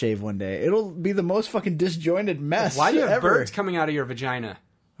decides to shave one day? It'll be the most fucking disjointed mess. Why do you have ever. birds coming out of your vagina?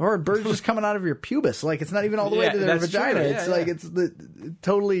 Or a bird just coming out of your pubis? Like it's not even all the way Yeah, to their that's vagina. true. Yeah, It's yeah. like it's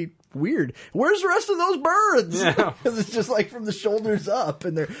totally weird. Where's the rest of those birds? Yeah. Because it's just like from the shoulders up,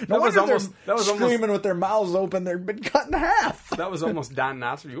 and they're That was wonder almost- they're that was almost- screaming with their mouths open. They've been cut in half. That was almost Don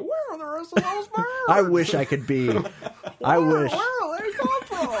Knotts review. Where are the rest of those birds? I wish I could be. I wish. Where do they come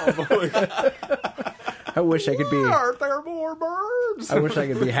from? I wish I could be. Why aren't there more birds? I wish I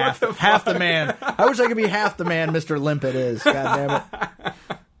could be half the man. I wish I could be half the man Mr. Limpet is. God damn it.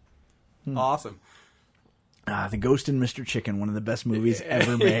 Awesome. The Ghost and Mr. Chicken, one of the best movies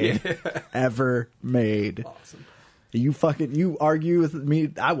ever made. Ever made. Awesome. You argue with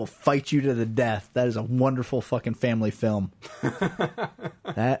me, I will fight you to the death. That is a wonderful fucking family film.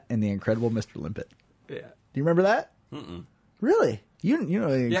 That and The Incredible Mr. Limpet. Yeah. Do you remember that? Really? You know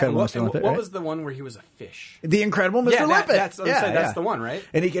The Yeah. Incredible What, Mr. Limpet, what right? was the one where he was a fish? The Incredible Mr. Yeah, Limpet. that's the one, right?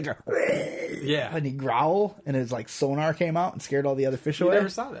 And he gets Yeah. and he growl, and his like sonar came out and scared all the other fish You away. never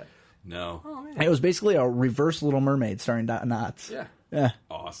saw that. No. Oh man. It was basically a reverse Little Mermaid starring Don Knotts. Yeah. Yeah.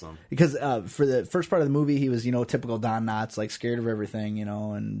 Awesome. Because for the first part of the movie, he was, typical Don Knotts, like scared of everything,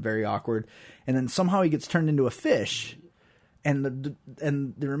 and very awkward. And then somehow he gets turned into a fish, and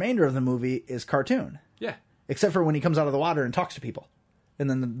the remainder of the movie is cartoon, Yeah. except for when he comes out of the water and talks to people. And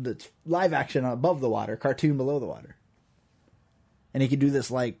then the live action above the water, cartoon below the water. And he could do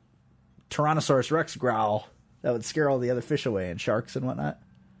this like Tyrannosaurus Rex growl that would scare all the other fish away and sharks and whatnot.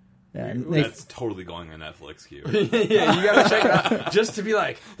 Yeah, and That's totally going on Netflix queue. Yeah, you gotta check it out just to be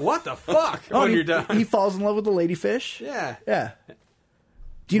like, what the fuck? Oh, when and you're done. he falls in love with the ladyfish. Yeah. Yeah.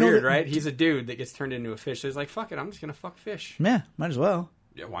 Do you Weird, know that, right? He's a dude that gets turned into a fish. So he's like, fuck it, I'm just gonna fuck fish. Yeah, might as well.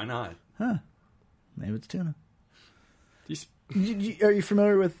 Yeah, why not? Maybe it's tuna. Do you s- Are you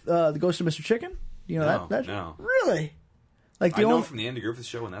familiar with the Ghost of Mr. Chicken? You know No, that? no. Really? Like I the know only, him from the Andy Griffith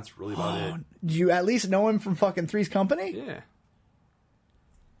Show, and that's really about it. do you at least know him from fucking Three's Company? Yeah.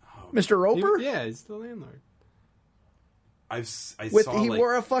 Mr. Roper? Yeah, he's the landlord. I With saw he like,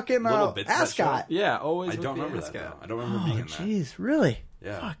 wore a fucking little bits of that show. ascot. Yeah, always. I with don't the remember that. ascot. Though. I don't remember Oh, being in that. jeez, really?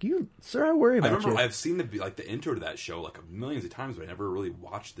 Yeah. Fuck you, sir. I worry I about remember you. I've seen the intro to that show like millions of times, but I never really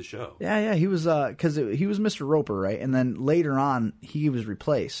watched the show. Yeah, he was because he was Mr. Roper, right? And then later on, he was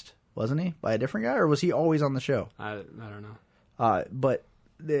replaced, wasn't he, by a different guy, or was he always on the show? I don't know. But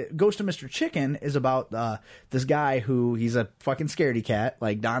the Ghost of Mr. Chicken is about this guy who he's a fucking scaredy cat,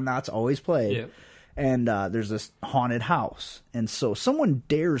 like Don Knotts always played. Yep. And there's this haunted house, and so someone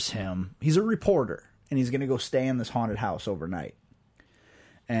dares him. He's a reporter, and he's going to go stay in this haunted house overnight.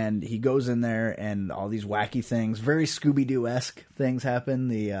 And he goes in there, and all these wacky things, very Scooby-Doo-esque things happen.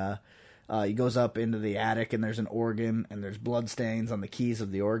 He goes up into the attic, and there's an organ, and there's bloodstains on the keys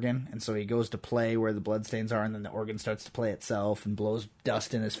of the organ. And so he goes to play where the bloodstains are, and then the organ starts to play itself and blows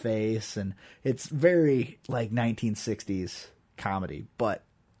dust in his face. And it's very, like, 1960s comedy. But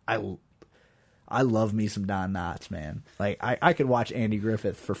I love me some Don Knotts, man. Like, I could watch Andy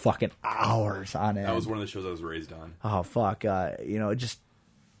Griffith for fucking hours on end. That was one of the shows I was raised on. Oh, fuck.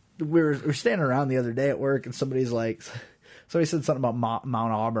 We're standing around the other day at work, and somebody said something about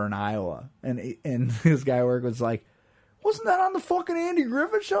Mount Auburn, Iowa. And this guy at work was like, wasn't that on the fucking Andy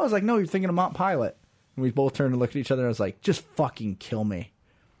Griffith show? I was like, no, you're thinking of Mount Pilot. And we both turned and looked at each other. I was like, just fucking kill me.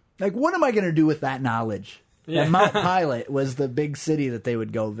 Like, what am I going to do with that knowledge? Yeah. That Mount Pilot was the big city that they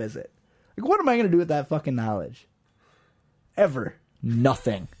would go visit. Like, what am I going to do with that fucking knowledge? Ever.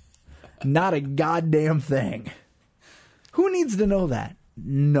 Nothing. Not a goddamn thing. Who needs to know that?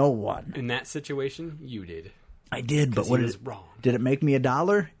 No one. In that situation, you did. I did, but 'Cause what he did was wrong. Did it make me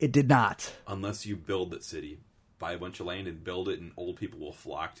 $1? It did not. Unless you build that city. Buy a bunch of land and build it, and old people will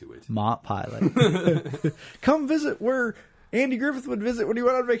flock to it. Mont Pilot. Come visit where Andy Griffith would visit when he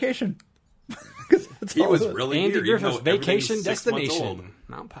went on vacation. 'Cause that's He all was it- really Andy here, even Griffith's though everything's vacation 6 months old. destination,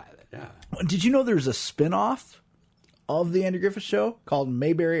 Mount Pilot. Yeah. Did you know there's a spin-off of the Andy Griffith Show called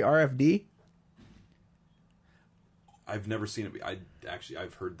Mayberry RFD? I've never seen it.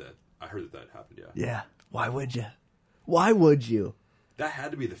 I've heard that. I heard that happened, yeah. Yeah. Why would you? Why would you? That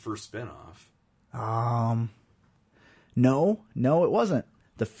had to be the first spinoff. No, it wasn't.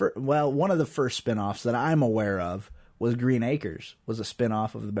 One of the first spin-offs that I'm aware of was Green Acres, was a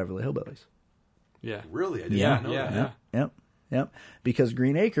spin-off of the Beverly Hillbillies. Yeah. Really? I did Yeah, not know yeah, that. yeah. Yep. Because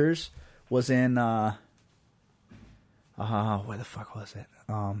Green Acres was in where the fuck was it?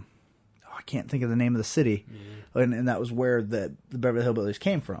 I can't think of the name of the city, and that was where the Beverly Hillbillies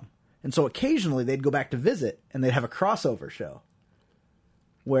came from. And so occasionally they'd go back to visit, and they'd have a crossover show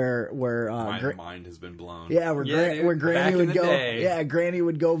where My mind has been blown. yeah, where dude, Granny back in would the go. day. Yeah, Granny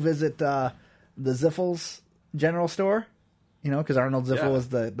would go visit the Ziffels general store. You know, because Arnold Ziffel Yeah. was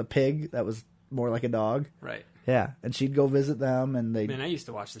the pig that was more like a dog. Right. Yeah, and she'd go visit them, and they. Man, I used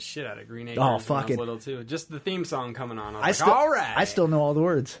to watch the shit out of Green Acres Oh, when I fucking- was little too. Just the theme song coming on. I was I like, still, all right. I still know all the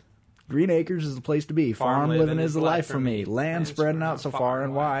words. Green Acres is the place to be. Farm living is the life for me. Land spreading out so far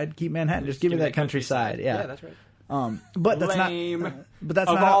and wide. Keep Manhattan. Just give me that countryside. Yeah, that's right. but that's Lame. not. But that's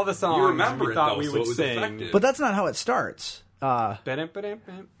Of not. all the songs You remember we it, thought though, we so would it was sing. effective. But that's not how it starts.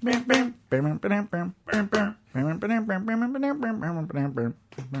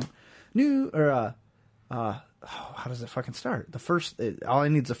 New or how does it fucking start? The first. All I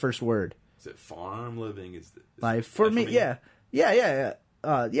need is the first word. Is it farm living? Is Life for me. Yeah. That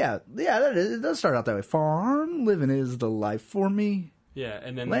is. It does start out that way. Farm living is the life for me. Yeah,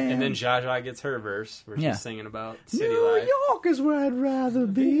 and then Land. Zsa Zsa gets her verse where she's Yeah. singing about city New life. York is where I'd rather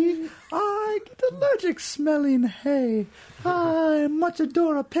be. I get allergic smelling hay. I much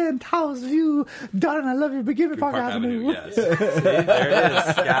adore a penthouse view. Darling, I love you, but give me Park Avenue. Yes. See, there it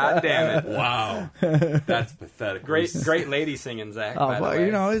is. God damn it. Wow. That's pathetic. Great lady singing, Zach. Oh, by the fuck, way.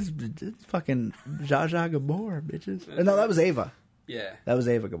 you know, it's fucking Zsa Zsa Gabor, bitches. No, that was Ava. Yeah. That was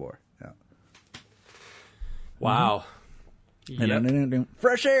Ava Gabor. Yeah. Wow. Yep.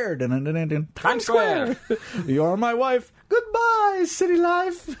 Fresh air. Times Square. You're my wife. Goodbye, city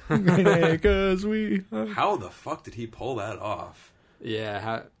life. Because we. How the fuck did he pull that off? Yeah.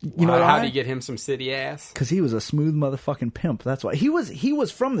 How know why? do you get him some city ass? Because he was a smooth motherfucking pimp. That's why he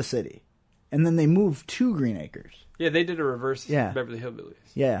was from the city, and then they moved to Green Acres. Yeah, they did a reverse Yeah. Beverly Hillbillies.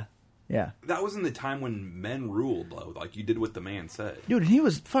 Yeah. That was in the time when men ruled, though. Like, you did what the man said. Dude, he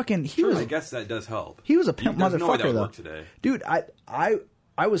was fucking. He was. I guess that does help. He was a pimp There's no way that motherfucker would though. work today. Dude,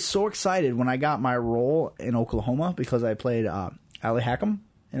 I was so excited when I got my role in Oklahoma because I played Ali Hackham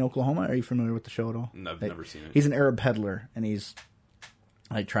in Oklahoma. Are you familiar with the show at all? No, I've never seen it. He's an Arab peddler, and he's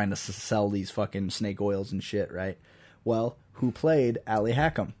like trying to sell these fucking snake oils and shit, right? Well, who played Ali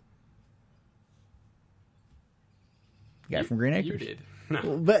Hackham? Guy from Green Acres. You did.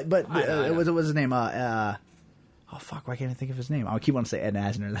 No. But I know. it was his name. Oh fuck! Why can't I think of his name? I keep wanting to say Ed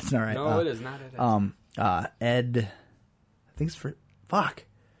Asner. That's not right. No, it is not Ed. Ed. I think it's for fuck.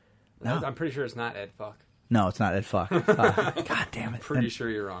 No. I'm pretty sure it's not Ed Fuck. No, it's not Ed Fuck. God damn it! Pretty sure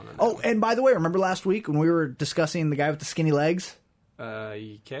you're wrong on that. Oh, and by the way, remember last week when we were discussing the guy with the skinny legs?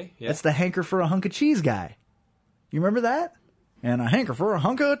 Okay. Yeah. That's the hanker for a hunk of cheese guy. You remember that? And a hanker for a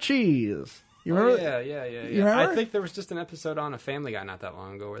hunk of cheese. You remember? Yeah. You remember? I think there was just an episode on a Family Guy not that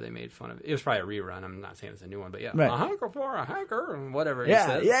long ago where they made fun of it. It was probably a rerun. I'm not saying it's a new one, but yeah. Right. A hunker for a hanker, and whatever he Yeah,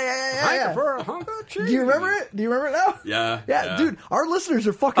 says. yeah. Hanker for a hunk of cheese. Do you remember it? Do you remember it now? Yeah. dude. Our listeners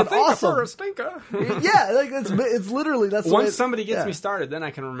are A fucking thinker awesome. for a stinker. Yeah, like it's literally that's the way Once somebody gets yeah. me started, then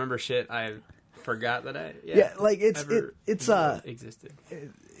I can remember shit I forgot that I like it's existed.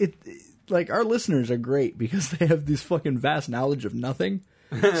 it like our listeners are great because they have this fucking vast knowledge of nothing.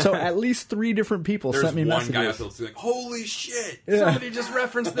 So at least 3 different people There's sent me one messages. guy that's like, holy shit! Somebody just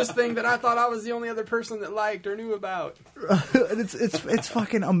referenced this thing that I thought I was the only other person that liked or knew about. And it's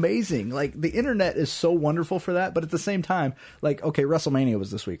fucking amazing. Like the internet is so wonderful for that, but at the same time, like okay, WrestleMania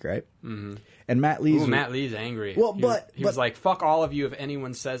was this week, right? Mm-hmm. And Matt Lee's Matt Lee's angry. Well, he was like, "Fuck all of you if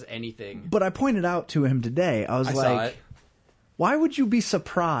anyone says anything." But I pointed out to him today. I was I saw like, it. "Why would you be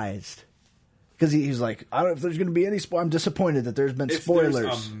surprised?" Because he's like, "I don't know if there's going to be any spoilers. I'm disappointed that there's been If spoilers."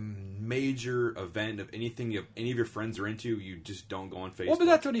 there's a major event of anything any of your friends are into, you just don't go on Facebook. Well, but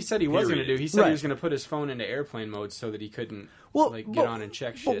that's what he said he was going to Period. do. He said Right. he was going to put his phone into airplane mode so that he couldn't get but- on and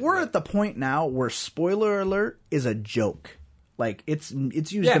check shit. But we're at the point now where spoiler alert is a joke. Like it's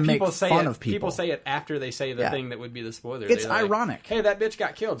used yeah, to make people say fun it. of people. People say it after they say the Yeah. thing that would be the spoiler. It's They're like, ironic. Hey, that bitch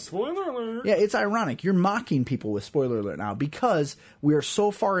got killed. Spoiler alert. Yeah, it's ironic. You're mocking people with spoiler alert now because we are so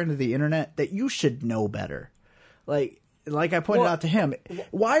far into the internet that you should know better. Like I pointed out to him,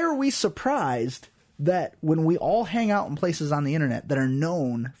 why are we surprised that when we all hang out in places on the internet that are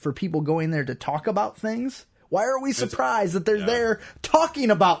known for people going there to talk about things, why are we surprised that they're there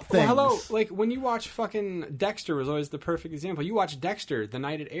talking about things? Well, hello, like when you watch fucking Dexter was always the perfect example. You watch Dexter the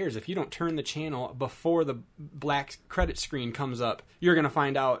night it airs. If you don't turn the channel before the black credit screen comes up, you're going to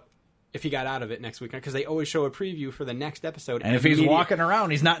find out if he got out of it next week because they always show a preview for the next episode. And if he's walking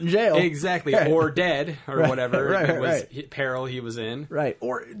around, he's not in jail. Exactly, or dead, or whatever Right. peril he was in. Right.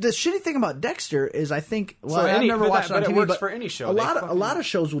 Or the shitty thing about Dexter is I think So I've never watched it on but TV, it works but for any show. A They lot fucking- of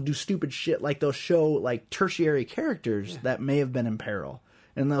shows will do stupid shit like they'll show like tertiary characters that may have been in peril.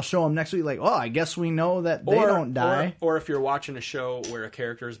 and they'll show them next week. Like, oh, I guess we know that they don't die. Or if you're watching a show where a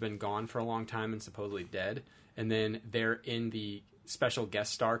character has been gone for a long time and supposedly dead, and then they're in the special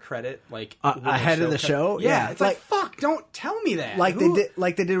guest star credit, like ahead of the show. Yeah, it's like fuck, don't tell me that. Like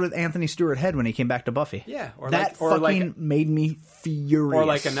they did with Anthony Stewart Head when he came back to Buffy. Yeah, or that or fucking made me furious. Or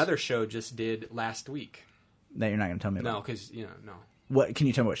like another show just did last week. That you're not going to tell me about. No, because no. What can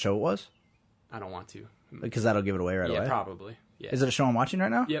you tell me what show it was? I don't want to. Because that'll give it away right away. Yeah, probably. Yeah. Is it a show I'm watching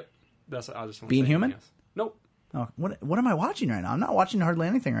right now? Yep. That's. I just want Being Human? Nope. Oh, what am I watching right now? I'm not watching hardly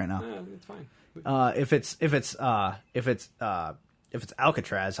anything right now. It's fine. If it's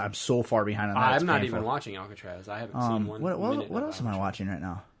Alcatraz, I'm so far behind on that. I'm not even watching Alcatraz. I haven't seen one. What else am I watching right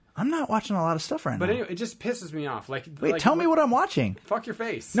now? I'm not watching a lot of stuff right now. But anyway, it just pisses me off. Wait, tell me what I'm watching. Fuck your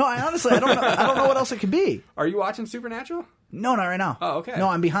face. No, I honestly I don't know what else it could be. Are you watching Supernatural? No, not right now. Oh, okay. No,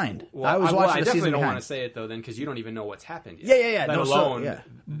 I'm behind. Well, I was watching I the definitely season don't behind. want to say it though, then, because you don't even know what's happened yet. Yeah. Let No, alone, yeah.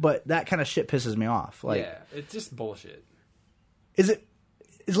 But that kind of shit pisses me off. Like, yeah, it's just bullshit. Is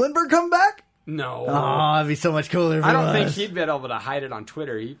Lindbergh coming back? No. Oh, it'd be so much cooler. I don't think he'd be able to hide it on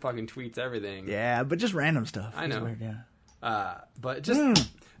Twitter. He fucking tweets everything. Yeah, but just random stuff. I know. Weird, yeah. But just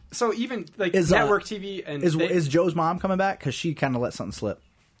so even like Is, network TV and is Joe's mom coming back? Because she kind of let something slip.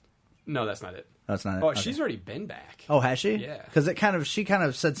 No, that's not it. That's not it. Oh, Okay. she's already been back. Oh, has she? Yeah. Because she kind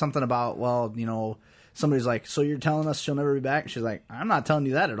of said something about, well, somebody's like, so you're telling us she'll never be back? She's like, I'm not telling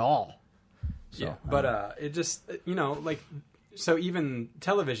you that at all. So, Yeah, but it just like. So even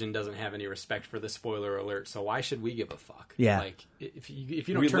television doesn't have any respect for the spoiler alert. So why should we give a fuck? Yeah. Like if you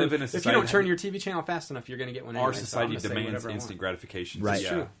don't turn your TV channel fast enough, you're going to get one. Our anyway, society so demands instant gratification. Right.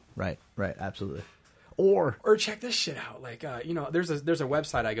 Yeah. Right, absolutely. Or check this shit out. Like there's a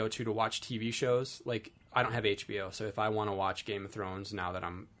website I go to watch TV shows. Like I don't have HBO, so if I want to watch Game of Thrones now that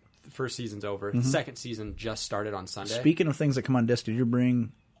the first season's over, the second season just started on Sunday. Speaking of things that come on disc, did you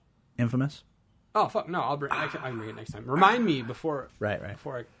bring Infamous? Oh fuck no! I can bring it next time. Remind me before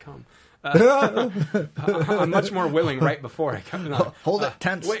before I come. I'm much more willing right before I come. No. Hold it,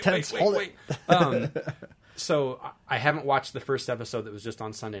 tense. Hold it. So I haven't watched the first episode that was just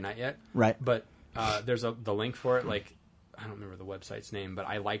on Sunday night yet. Right. But there's the link for it. Like I don't remember the website's name, but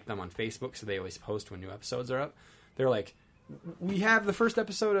I like them on Facebook, so they always post when new episodes are up. They're like, we have the first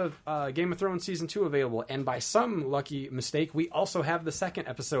episode of Game of Thrones Season 2 available, and by some lucky mistake, we also have the second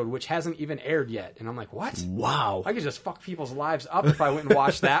episode, which hasn't even aired yet. And I'm like, what? Wow. I could just fuck people's lives up if I went and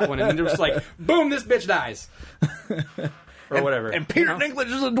watched that one, and then they're just like, boom, this bitch dies. Or whatever. And Peter Dinklage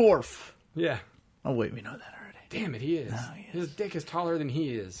is a dwarf. Yeah. Oh, wait, we know that already. Damn it, he is. His dick is taller than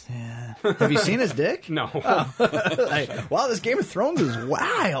he is. Yeah. Have you seen his dick? No. Wow, this Game of Thrones is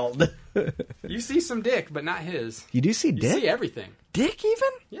wild. You see some dick, but not his. You do see You dick? see everything. Dick even?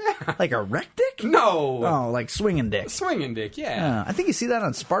 Yeah. Like a wreck dick? No. Oh, like swinging dick. Swinging dick, yeah. I think you see that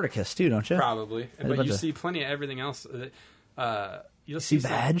on Spartacus too, don't you? Probably. There's a But bunch you of- see plenty of everything else. You'll See some-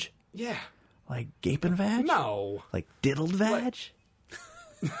 vag? Yeah. Like gaping vag? No. Like diddled vag?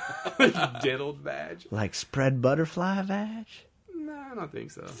 Diddled badge? Like spread butterfly vag? No, I don't think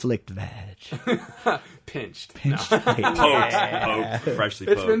so. Flicked vag. Pinched. Pinched No. Poked, freshly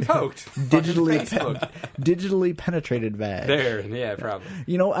It's poked. been poked. digitally penetrated vag. There, yeah, probably.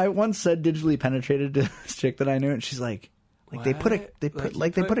 You know, I once said digitally penetrated to this chick that I knew, and she's like they put What? they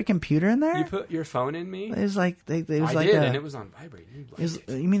you put a computer in there. You put your phone in me? It was like it was I like did, a, and it was on vibrate. You liked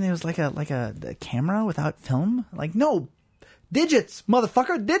it. You mean it was like a camera without film? Like no, digits,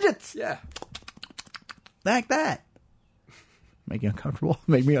 motherfucker, digits. Yeah. Like that. Make you uncomfortable?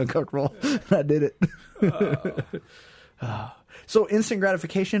 Make me uncomfortable. I did it. So instant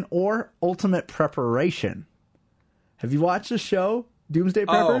gratification or ultimate preparation. Have you watched the show Doomsday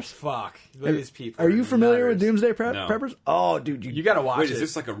Oh, Preppers? fuck. These people. Are you familiar with nutters. Doomsday No. Preppers? Oh, dude, You gotta watch Wait, it. is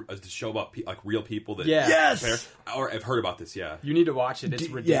this like a show about like real people that? Yeah. Yes! prepare? Or I've heard about this. Yeah. You need to watch it. It's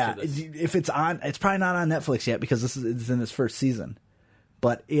ridiculous. Yeah, if it's on, it's probably not on Netflix yet because it's in its first season.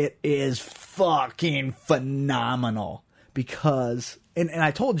 But it is fucking phenomenal because, and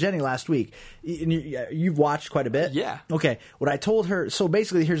I told Jenny last week, and you've watched quite a bit. Yeah. Okay. What I told her, so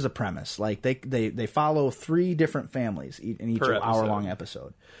basically, here's the premise: like they follow 3 different families in each Per episode. hour-long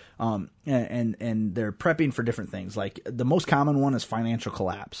episode. And they're prepping for different things. Like the most common one is financial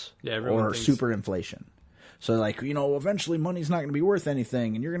collapse, Yeah, everyone or thinks- superinflation. So like, eventually money's not going to be worth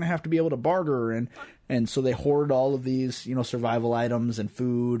anything and you're going to have to be able to barter. And so they hoard all of these, survival items and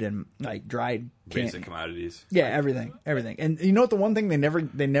food and like dried Basic commodities. Yeah, everything. And you know what? The one thing they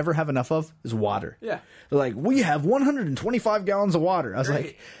never have enough of is water. Yeah. They're like, we have 125 gallons of water. I was Great.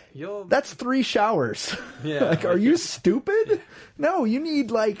 like, You'll- that's 3 showers. Yeah, like, are you stupid? No, you need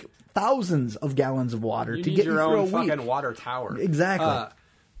like thousands of gallons of water You to need get your you through own a week. fucking water tower. Exactly.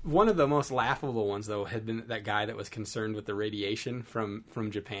 one of the most laughable ones, though, had been that guy that was concerned with the radiation from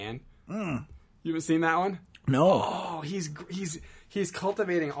Japan. You haven't seen that one? No. Oh, he's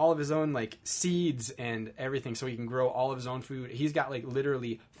cultivating all of his own like seeds and everything, so he can grow all of his own food. He's got like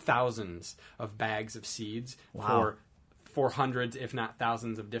literally thousands of bags of seeds for hundreds, if not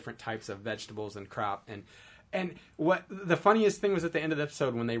thousands, of different types of vegetables and crop. And what the funniest thing was at the end of the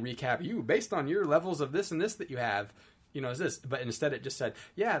episode when they recap, you based on your levels of this and this that you have, is this. But instead it just said,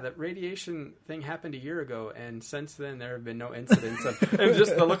 yeah, the radiation thing happened a year ago, and since then there have been no incidents. And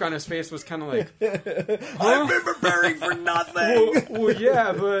just the look on his face was kind of like, I've been preparing for nothing. well,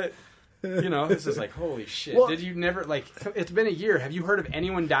 yeah, but... it's just like, holy shit. Well, did you never, it's been a year. Have you heard of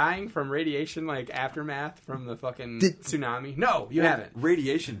anyone dying from radiation, aftermath from the fucking tsunami? No, you haven't.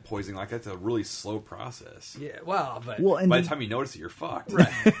 Radiation poisoning, that's a really slow process. Yeah, well, but... and by the time you notice it, you're fucked.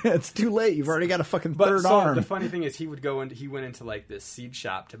 Right. it's too late. You've already got a fucking third arm. The funny thing is he went into, this seed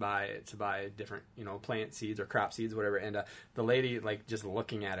shop to buy different, plant seeds or crop seeds, whatever, and the lady, just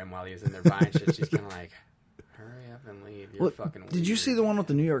looking at him while he was in there buying shit, she's kind of like... Hurry up and leave. You're fucking weird. Did you see the one with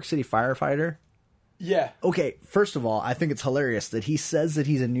the New York City firefighter? Yeah. Okay, first of all, I think it's hilarious that he says that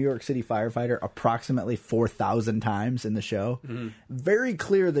he's a New York City firefighter approximately 4,000 times in the show. Mm-hmm. Very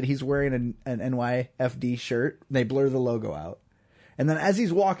clear that he's wearing an NYFD shirt. They blur the logo out. And then as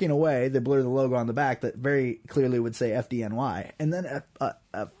he's walking away, they blur the logo on the back that very clearly would say FDNY. And then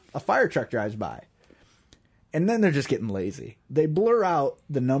a fire truck drives by. And then they're just getting lazy. They blur out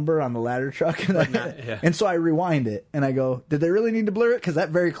the number on the ladder truck. And so I rewind it, and I go, did they really need to blur it? Because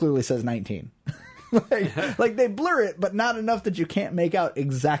that very clearly says 19. like they blur it, but not enough that you can't make out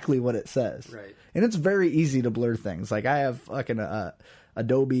exactly what it says. Right. And it's very easy to blur things. Like I have fucking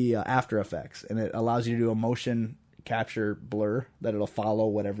Adobe After Effects, and it allows you to do a motion capture blur that it'll follow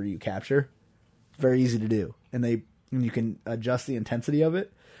whatever you capture. It's very easy to do. And you can adjust the intensity of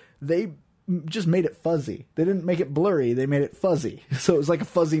it. They just made it fuzzy. They didn't make it blurry. They made it fuzzy. So it was like a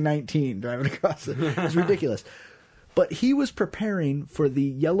fuzzy 19 driving across it. It's ridiculous. But he was preparing for the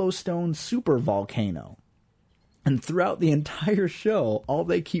Yellowstone super volcano. And throughout the entire show, all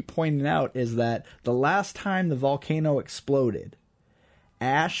they keep pointing out is that the last time the volcano exploded,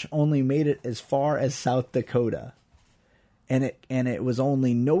 ash only made it as far as South Dakota. And it was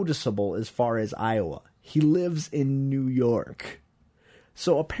only noticeable as far as Iowa. He lives in New York.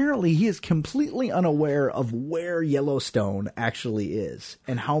 So apparently he is completely unaware of where Yellowstone actually is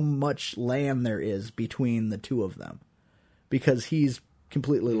and how much land there is between the two of them, because he's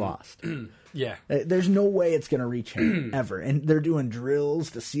completely lost. Yeah. There's no way it's going to reach him ever. And they're doing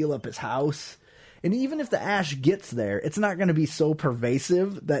drills to seal up his house. And even if the ash gets there, it's not going to be so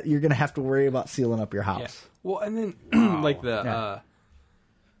pervasive that you're going to have to worry about sealing up your house. Yeah. Well, and then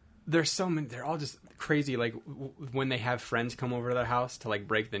there's so many, they're all just crazy. When they have friends come over to their house to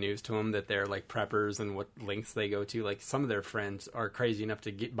break the news to them that they're preppers and what lengths they go to, some of their friends are crazy enough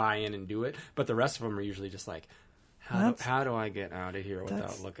to buy in and do it, but the rest of them are usually just how do I get out of here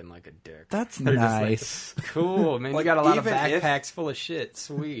without looking like a dick? That's They're nice. Just cool, man. You got a lot of even backpacks full of shit.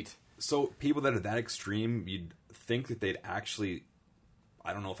 Sweet. So people that are that extreme, you'd think that they'd actually,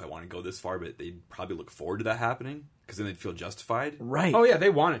 I don't know if I want to go this far, but they'd probably look forward to that happening, because then they'd feel justified. Right. Oh, yeah, they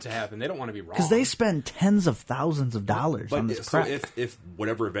want it to happen. They don't want to be wrong. Because they spend tens of thousands of dollars on this crap. So if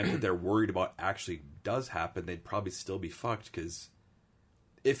whatever event that they're worried about actually does happen, they'd probably still be fucked, because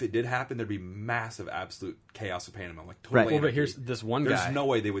if it did happen, there'd be massive, absolute chaos and panic. Totally. Right. Well, but here's this one guy. There's no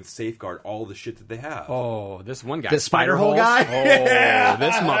way they would safeguard all the shit that they have. Oh, this one guy. The spider hole guy? Oh,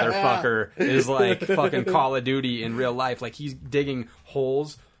 this motherfucker is like fucking Call of Duty in real life. He's digging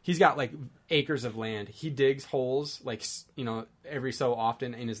holes. He's got acres of land. He digs holes every so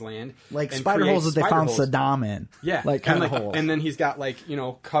often in his land. Like spider holes that they found Saddam in. Yeah. Kind of holes. And then he's got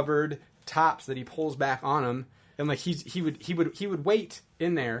covered tops that he pulls back on him. And he would wait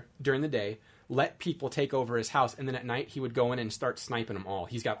in there during the day, let people take over his house, and then at night he would go in and start sniping them all.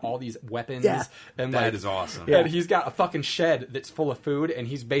 He's got all these weapons. Yeah. And that is awesome. Yeah. And he's got a fucking shed that's full of food, and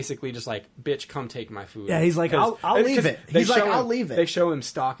he's basically just like, bitch, come take my food. Yeah, he's like, I'll leave it. He's like, I'll leave it. They show him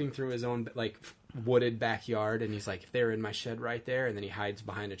stalking through his own wooded backyard, and he's like, if they're in my shed right there, and then he hides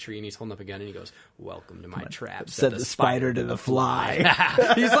behind a tree and he's holding up a gun and he goes, welcome to my trap, said the spider to the fly.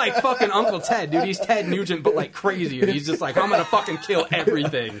 He's like fucking Uncle Ted, dude. He's Ted Nugent, but crazier. He's just like, I'm gonna fucking kill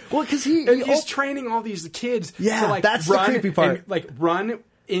everything. Well, because he's training all these kids to that's run the creepy part. And run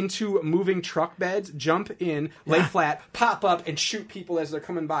into moving truck beds, jump in, lay flat, pop up, and shoot people as they're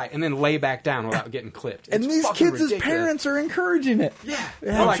coming by, and then lay back down without getting clipped. And It's these fucking kids' ridiculous. parents are encouraging it. Yeah. I'm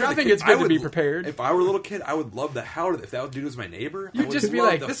Well, like, sure I the think kid- it's good to would- be prepared. If I were a little kid, I would love the hell if that dude was my neighbor. I You'd would just be love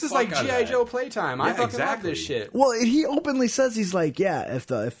like, the this is fuck like out of G.I. that. Joe playtime. I Yeah, fucking love exactly. this shit. Well, he openly says he's like, yeah,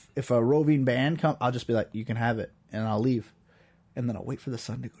 if a roving band comes, I'll just be like, you can have it, and I'll leave. And then I'll wait for the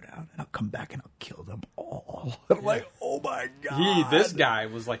sun to go down, and I'll come back and I'll kill them all. I'm like, oh my God. This guy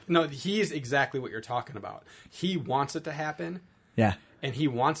was like, no, he's exactly what you're talking about. He wants it to happen, Yeah. and he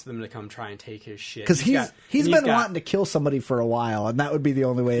wants them to come try and take his shit. Because he's he's been got- wanting to kill somebody for a while, and that would be the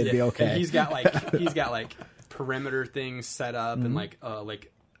only way it'd be and okay. he's got like perimeter things set up and like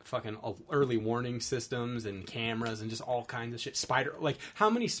fucking early warning systems and cameras and just all kinds of shit. How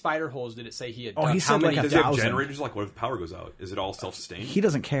many spider holes did it say he had dug? he How said many? like Does he have 1,000. generators? Like, what if the power goes out? Is it all self-sustained? He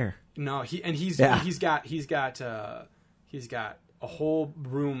doesn't care. No, he's Yeah. got a whole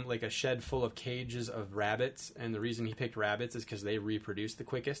room, like a shed full of cages of rabbits, and the reason he picked rabbits is because they reproduce the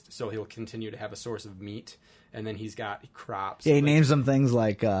quickest, so he'll continue to have a source of meat. And then he's got crops. Yeah, he like names them things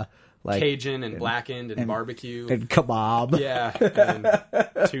like Cajun and blackened and barbecue. and kebab. Yeah,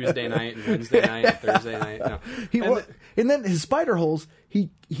 and Tuesday night and Wednesday night and Thursday night. No. And then his spider holes,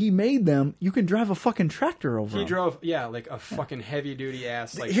 he made them. You can drive a fucking tractor over He them. drove, like a fucking heavy duty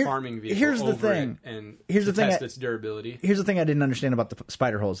ass Here- farming vehicle. here's the over thing. it and Here's the to thing test I- its durability. Here's the thing I didn't understand about the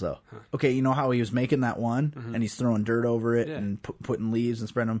spider holes, though. Okay, you know how he was making that one, and he's throwing dirt over it Yeah. and putting leaves and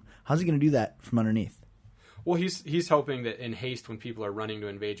spreading them. How's he going to do that from underneath? Well, he's hoping that in haste, when people are running to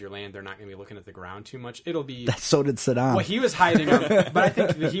invade your land, they're not going to be looking at the ground too much. It'll be. So did Saddam. Well, he was hiding them, but I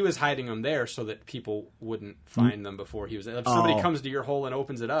think that he was hiding them there so that people wouldn't find them before he was. If somebody comes to your hole and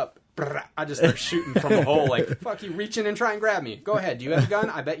opens it up, I just start shooting from the hole. Like, fuck you, reach in and try and grab me. Go ahead. Do you have a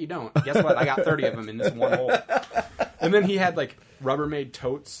gun? I bet you don't. Guess what? I got 30 of them in this one hole. And then he had like Rubbermaid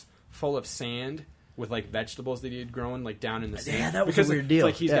totes full of sand with like vegetables that he had grown like down in the sand. Yeah, that was because a weird deal.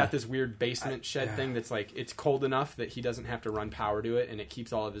 Like he's Yeah. got this weird basement shed thing that's like it's cold enough that he doesn't have to run power to it, and it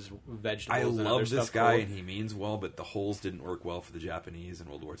keeps all of his vegetables. I and other love this stuff guy, cold. and he means well, but the holes didn't work well for the Japanese in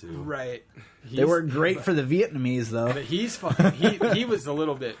World War II. Right. They were great for the Vietnamese, though. But he's fucking. He was a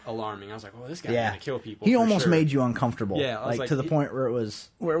little bit alarming. I was like, "Well, this guy's gonna kill people." He for almost sure. made you uncomfortable. Yeah, I was like to the point where it was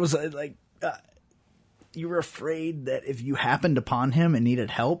like you were afraid that if you happened upon him and needed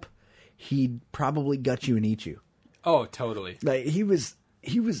help, he'd probably gut you and eat you. Oh, totally. Like he was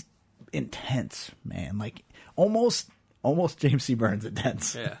intense, man. Like almost James C. Burns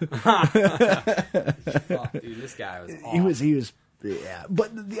intense. Yeah. Fuck, dude, this guy was. Awful. He was yeah.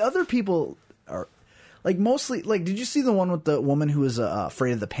 But the other people are like mostly like. Did you see the one with the woman who was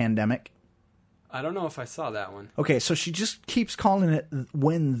afraid of the pandemic? I don't know if I saw that one. Okay, so she just keeps calling it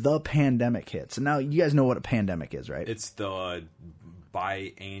when the pandemic hits. And now you guys know what a pandemic is, right? It's the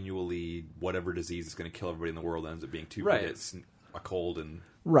biannually whatever disease is going to kill everybody in the world ends up being two Right. It's a cold and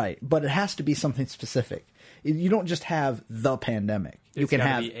Right, but it has to be something specific. You don't just have the pandemic. You It's can gotta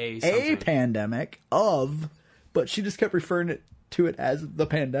have be a a something. pandemic of, but she just kept referring to it as the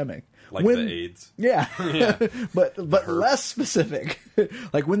pandemic. like the AIDS. Yeah, but less specific.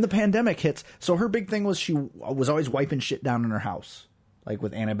 Like when the pandemic hits. So her big thing was she was always wiping shit down in her house, like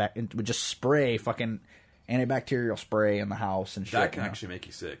with would just spray fucking antibacterial spray in the house and shit. That can you know? actually make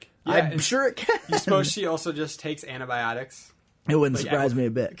you sick. Yeah, I'm and sure it can. You suppose she also just takes antibiotics? It wouldn't surprise me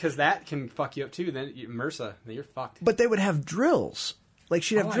a bit. Because that can fuck you up too. Then MRSA, then you're fucked. But they would have drills. Like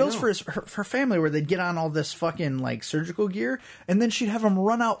she'd have I drills know. for her family where they'd get on all this fucking like surgical gear, and then she'd have them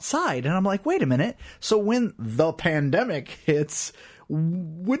run outside. And I'm like, wait a minute. So when the pandemic hits,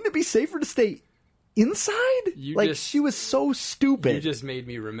 wouldn't it be safer to stay inside? She was so stupid. You just made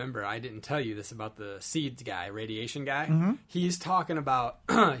me remember. I didn't tell you this about the seeds guy, radiation guy. Mm-hmm. He's talking about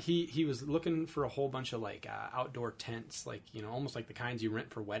he was looking for a whole bunch of like outdoor tents, like almost like the kinds you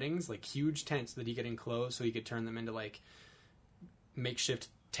rent for weddings, like huge tents that he could enclose so he could turn them into like makeshift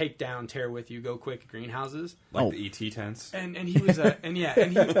take down, tear with you, go quick greenhouses. Like the ET tents. And he was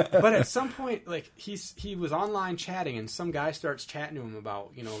but at some point like he was online chatting and some guy starts chatting to him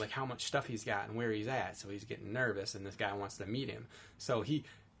about like how much stuff he's got and where he's at, so he's getting nervous and this guy wants to meet him. So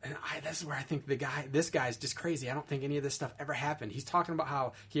this is where I think this guy's just crazy. I don't think any of this stuff ever happened. He's talking about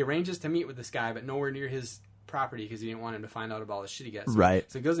how he arranges to meet with this guy but nowhere near his property because he didn't want him to find out about all the shit he gets.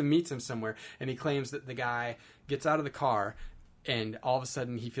 Right. So he goes and meets him somewhere and he claims that the guy gets out of the car and all of a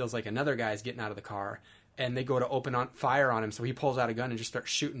sudden he feels like another guy's getting out of the car and they go to open fire on him, so he pulls out a gun and just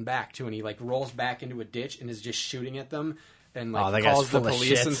starts shooting back too, and he like rolls back into a ditch and is just shooting at them and like that guy's calls the full of police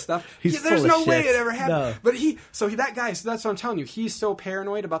shit. and stuff. He's There's full no of way shit. it ever happened. No. But that's what I'm telling you. He's so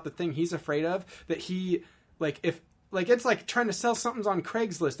paranoid about the thing he's afraid of that he like if Like, it's like trying to sell something on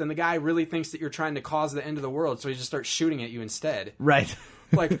Craigslist, and the guy really thinks that you're trying to cause the end of the world, so he just starts shooting at you instead. Right.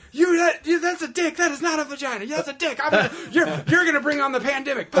 Like, that's a dick. That is not a vagina. That's a dick. You're gonna bring on the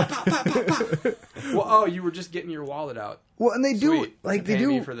pandemic. Pop, pop, pop, pop, pop. Well, oh, you were just getting your wallet out. Well, and they do Sweet. like Pay they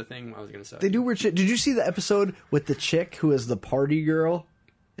me do for the thing I was gonna say. They do weird shit. Did you see the episode with the chick who is the party girl,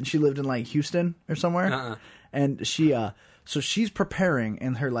 and she lived in like Houston or somewhere, and so she's preparing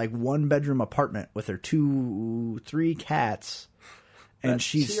in her like 1-bedroom apartment with her 2-3 cats, and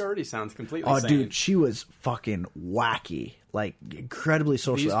she already sounds completely oh sane. dude, she was fucking wacky, like incredibly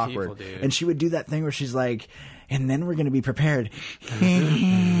socially These awkward, people, dude. and she would do that thing where she's like, and then we're gonna be prepared,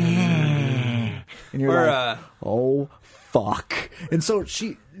 and you're like, oh fuck. And so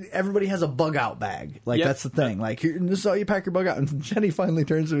everybody has a bug out bag. Like, Yep. that's the thing. Like, this is how you pack your bug out. And Jenny finally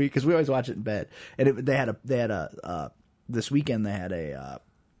turns to me, because we always watch it in bed. And this weekend they had a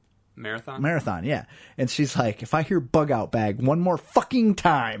marathon, yeah. And she's like, if I hear bug out bag one more fucking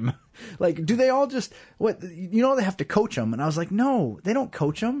time, like, do they all just, they have to coach them. And I was like, no, they don't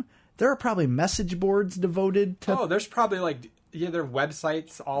coach them. There are probably message boards devoted to. Oh, there's probably like. Yeah, there are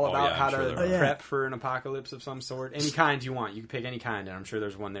websites all about how to there prep for an apocalypse of some sort. Any kind you want. You can pick any kind, and I'm sure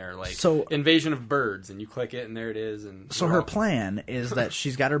there's one there. Like, invasion of birds, and you click it, and there it is. And so her plan is that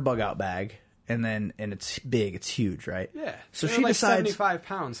she's got her bug out bag, and it's big, it's huge, right? Yeah. So they're she like decides 75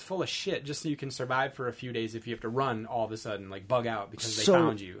 pounds full of shit just so you can survive for a few days if you have to run all of a sudden, like bug out because they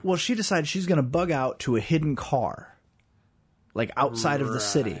found you. Well, she decides she's going to bug out to a hidden car, like outside of the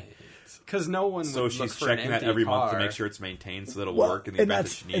city. Because no one So would she's look for checking an that empty every car. month to make sure it's maintained so that it'll work in the event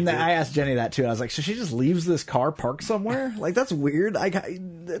that she needs and it. I asked Jenny that too. I was like, so she just leaves this car parked somewhere? Like, that's weird.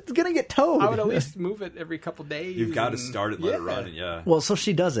 It's going to get towed. I would at least move it every couple days. You've got to start it, let it run, and yeah. Well, so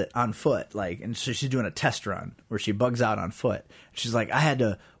she does it on foot, like, and so she's doing a test run where she bugs out on foot. She's like, I had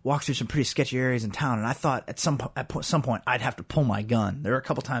to walk through some pretty sketchy areas in town, and I thought at some point I'd have to pull my gun. There were a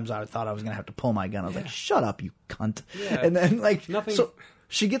couple times I thought I was going to have to pull my gun. I was like, shut up, you cunt. Yeah. And then, like, Nothing. So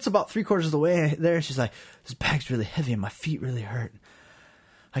she gets about 3/4 of the way there, and she's like, this bag's really heavy and my feet really hurt.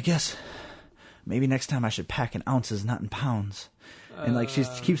 I guess maybe next time I should pack in ounces, not in pounds. And like she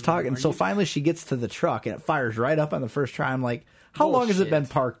keeps talking. So finally she gets to the truck and it fires right up on the first try. I'm like, how long has it been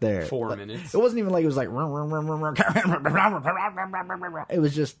parked there? 4 minutes. It wasn't even like it was like it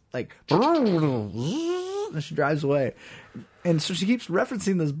was just like and she drives away. And so she keeps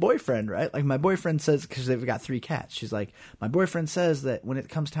referencing this boyfriend, right? Like, my boyfriend says, because they've got 3 cats. She's like, my boyfriend says that when it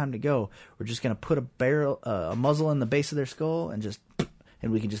comes time to go, we're just going to put a muzzle in the base of their skull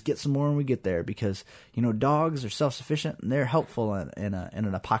and we can just get some more when we get there, because, dogs are self-sufficient and they're helpful in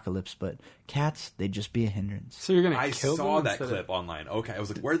an apocalypse, but cats, they'd just be a hindrance. So you're going to I kill them? saw that clip online. Okay, I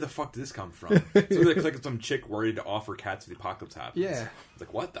was like, where the fuck did this come from? So it was like some chick worried to offer cats if the apocalypse happens. Yeah. It's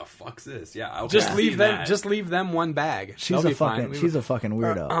like, what the fuck's this? Yeah, okay, Just I've leave seen them. that. Just leave them one bag. She's a fucking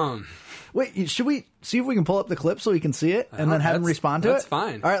weirdo. Wait, should we see if we can pull up the clip so we can see it and then have him respond to it? That's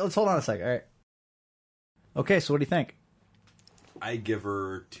fine. All right, let's hold on a second. All right. Okay, so what do you think? I give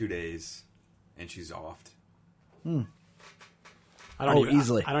her 2 days, and she's offed. I don't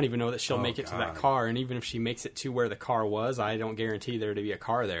easily. I don't even know that she'll make it to that car, and even if she makes it to where the car was, I don't guarantee there to be a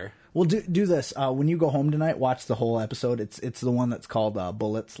car there. Well, do this. When you go home tonight, watch the whole episode. It's the one that's called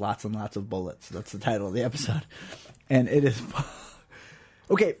Bullets, Lots and Lots of Bullets. That's the title of the episode. And it is...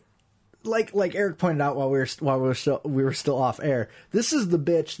 Okay, like Eric pointed out while we were still off air, this is the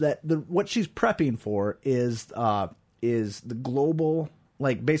bitch that what she's prepping for is the global,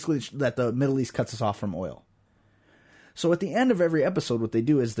 like, basically that the Middle East cuts us off from oil. So at the end of every episode, what they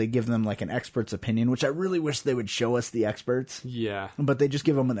do is they give them like an expert's opinion, which I really wish they would show us the experts. Yeah. But they just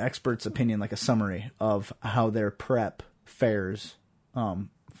give them an expert's opinion, like a summary of how their prep fares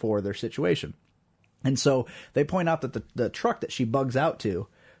for their situation. And so they point out that the truck that she bugs out to,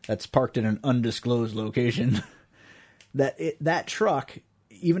 that's parked in an undisclosed location, that truck,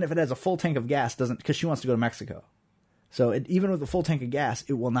 even if it has a full tank of gas, doesn't, because she wants to go to Mexico. So even with a full tank of gas,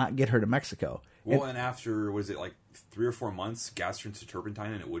 it will not get her to Mexico. Well, and after, was it like 3 or 4 months, gas turns to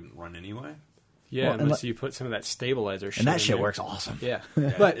turpentine and it wouldn't run anyway? Yeah, Well, unless you put some of that stabilizer shit And that in shit there. works awesome. Yeah.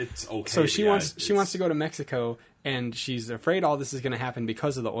 Yeah, But it's okay. so but she yeah, wants to go to Mexico, and she's afraid all this is going to happen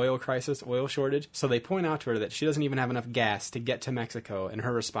because of the oil crisis, oil shortage. So they point out to her that she doesn't even have enough gas to get to Mexico, and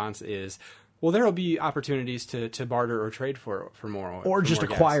her response is, well, there will be opportunities to barter or trade for more oil. Or for just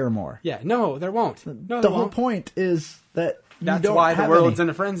more acquire gas. more. Yeah, no, there won't. No, The whole point is that That's you don't why the have world's any. in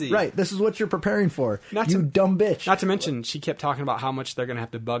a frenzy. Right, this is what you're preparing for. Not you to- dumb bitch. Not to mention, she kept talking about how much they're going to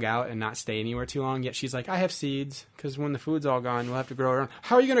have to bug out and not stay anywhere too long. Yet she's like, I have seeds, because when the food's all gone, we'll have to grow around.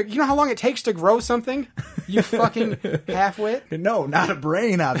 How are you going to... You know how long it takes to grow something? You fucking halfwit. No, not a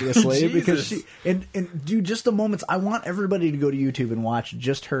brain, obviously, because Jesus. she and dude, just the moments. I want everybody to go to YouTube and watch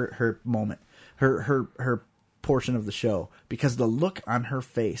just her moment, her portion of the show, because the look on her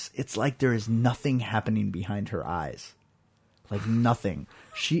face, it's like there is nothing happening behind her eyes, like nothing.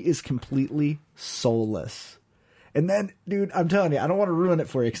 She is completely soulless. And then, dude, I'm telling you, I don't want to ruin it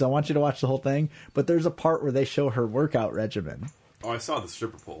for you because I want you to watch the whole thing. But there's a part where they show her workout regimen. Oh, I saw the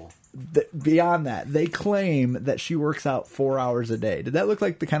stripper pole. Beyond that, they claim that she works out 4 hours a day. Did that look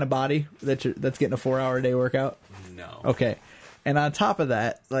like the kind of body that's getting a 4 hour a day workout? No. Okay. And on top of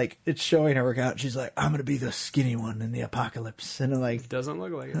that, like, it's showing her workout. She's like, I'm going to be the skinny one in the apocalypse. And I'm like, Doesn't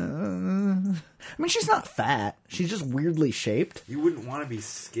look like it. I mean, she's not fat. She's just weirdly shaped. You wouldn't want to be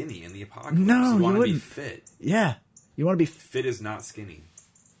skinny in the apocalypse. No, you want you to be wouldn't. fit. Yeah. You want to be... Fit is not skinny.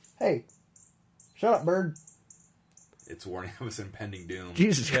 Hey, shut up, bird. It's warning of us impending doom.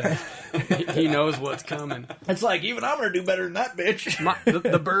 Jesus Christ. He knows what's coming. It's like, even I'm going to do better than that, bitch.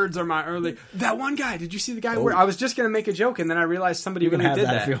 The birds are my early. That one guy. Did you see the guy where I was just gonna make a joke and then I realized somebody You can really have did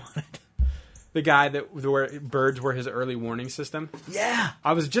that that. if you want it. The guy where birds were his early warning system. Yeah.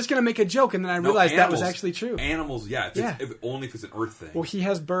 I was just gonna make a joke and then I realized that was actually true. Animals, yeah. Yeah. Only if it's an earth thing. Well, he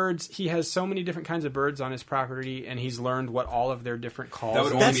has birds. He has so many different kinds of birds on his property, and he's learned what all of their different calls. That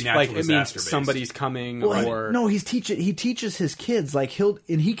would are. only be natural like it means disaster-based. somebody's coming, Well, or no, he teaches his kids, like,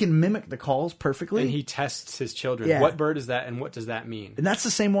 he can mimic the calls perfectly. and he tests his children. Yeah. What bird is that, and what does that mean? And that's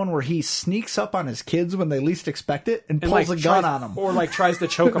the same one where he sneaks up on his kids when they least expect it and pulls a gun tries, on them. or like tries to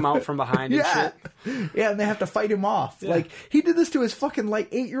choke them out from behind. Yeah. And shit. Yeah, and they have to fight him off. Like, he did this to his fucking, like,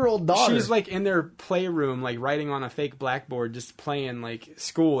 8-year-old daughter. She's like in their playroom, like writing on a fake blackboard, just playing like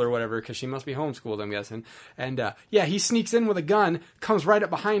school or whatever, because she must be homeschooled, I'm guessing. And yeah, he sneaks in with a gun, comes right up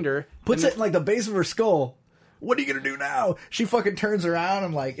behind her, Puts and it in, like, the base of her skull. What are you going to do now? She fucking turns around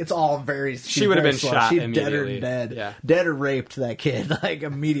and, like, it's all very... She would have been shot She's immediately. dead. Yeah. Dead or raped, that kid, like,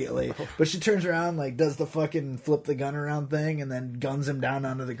 immediately. But she turns around, like, does the fucking flip the gun around thing and then guns him down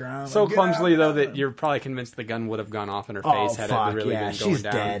onto the ground. so like, "Get clumsily out, though get out." that you're probably convinced the gun would have gone off in her Oh, face had fuck, it really yeah. been going She's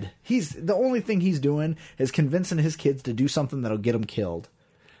down. dead. He's the only thing he's doing is convincing his kids to do something that'll get them killed.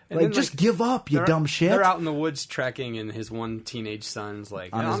 And Like, then, just give up, you they're- dumb shit. They're out in the woods trekking, and his one teenage son's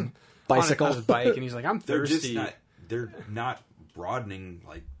like On his I'm bicycle. on his bike, and he's like, I'm they're thirsty. just not. They're not broadening.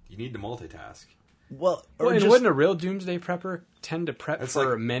 Like, you need to multitask. Well, Well, or and just, wouldn't a real doomsday prepper tend to prep It's for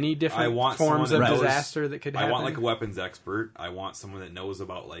like, many I different want forms of someone that knows- disaster that could happen? I want like a weapons expert. I want someone that knows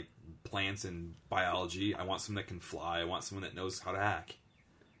about like plants and biology. I want someone that can fly. I want someone that knows how to hack.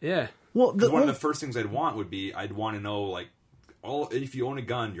 yeah. well, Because one of the first things I'd want would be I'd want to know like if you own a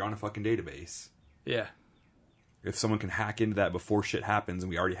gun, you're on a fucking database. Yeah. If someone can hack into that before shit happens and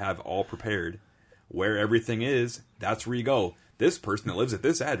we already have all prepared where everything is, that's where you go. This person that lives at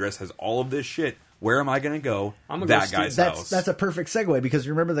this address has all of this shit. Where am I going to go? I'm gonna That go guy's steal- house. that's a perfect segue because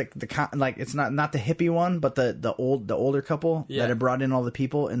you remember like it's not the hippie one, but the older couple Yeah. that had brought in all the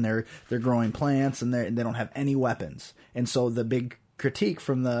people and they're growing plants and they don't have any weapons, and so the big critique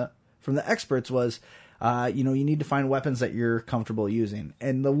from the experts was, you need to find weapons that you're comfortable using,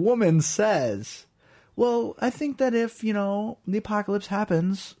 and the woman says, well, I think that if, the apocalypse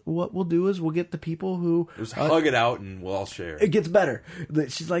happens, what we'll do is we'll get the people who... Just hug it out and we'll all share. It gets better.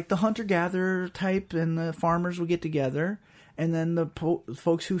 She's like the hunter-gatherer type and the farmers will get together, and then the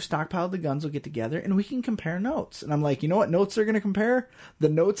folks who stockpiled the guns will get together, and we can compare notes. And I'm like, you know what notes they're going to compare? The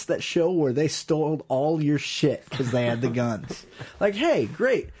notes that show where they stole all your shit because they had the guns. Like, hey,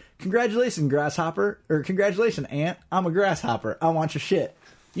 great. Congratulations, grasshopper. Or congratulations, ant. I'm a grasshopper. I want your shit.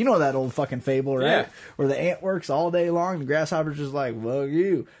 You know that old fucking fable, right? Yeah. Where the ant works all day long, the grasshopper's just like, fuck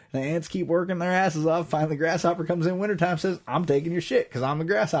you. The ants keep working their asses off. Finally, the grasshopper comes in wintertime, says, I'm taking your shit because I'm the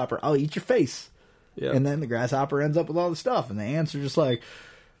grasshopper. I'll eat your face. Yeah. And then the grasshopper ends up with all the stuff, and the ants are just like,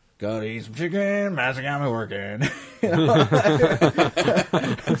 gotta eat some chicken, master got me working.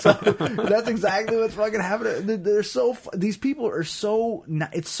 So that's exactly what's fucking happening. They're so these people are so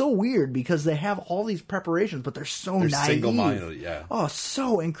it's so weird because they have all these preparations, but they're so They're naive. single-minded, yeah. Oh,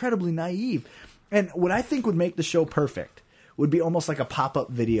 so incredibly naive. And what I think would make the show perfect would be almost like a pop-up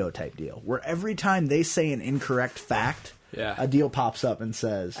video type deal, where every time they say an incorrect fact, Yeah. a deal pops up and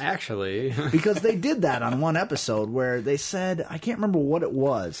says, Actually, because they did that on one episode where they said, I can't remember what it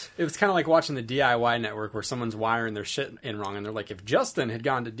was. it was kind of like watching the DIY network where someone's wiring their shit in wrong, and they're like, if Justin had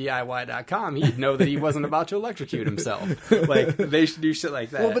gone to DIY.com, he'd know that he wasn't about to electrocute himself. Like, they should do shit like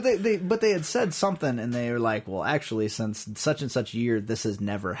that. Well, but they had said something, and they were like, well, actually, since such and such year, this has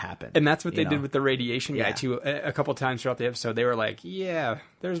never happened. And that's what they You did know? with the radiation guy, Yeah. too. A couple times throughout the episode, they were like, yeah,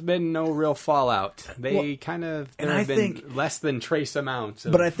 there's been no real fallout. They Well, kind of... and there I have been think less than trace amounts.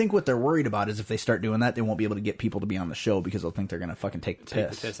 But I think what they're worried about is if they start doing that, they won't be able to get people to be on the show because they'll think they're going to fucking take the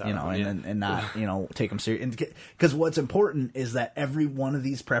piss, out you know, of them, and not, you know, take them serious. Because what's important is that every one of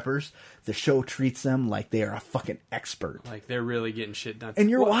these preppers, the show treats them like they are a fucking expert. Like they're really getting shit done. And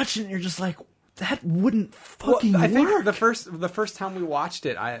you're watching, and you're just like, that wouldn't fucking I think work. the first time we watched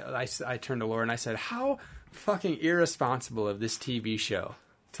it, I turned to Laura and I said, how fucking irresponsible of this TV show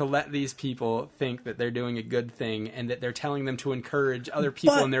to let these people think that they're doing a good thing and that they're telling them to encourage other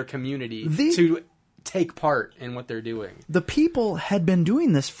people in their community to take part in what they're doing. The people had been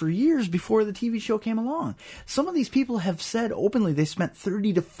doing this for years before the TV show came along. Some of these people have said openly they spent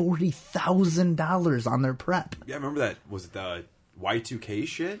 $30,000 to $40,000 on their prep. Yeah, I remember that. Was it the Y2K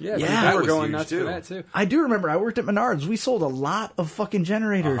shit? Yeah, Yeah. people were was going huge, nuts too. for that too. I do remember I worked at Menards. We sold a lot of fucking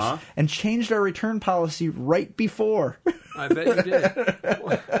generators and changed our return policy right before. I bet you did.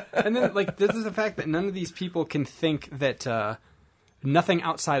 And then, like, this is the fact that none of these people can think that nothing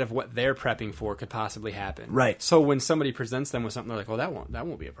outside of what they're prepping for could possibly happen. Right. So when somebody presents them with something, they're like, "Oh, that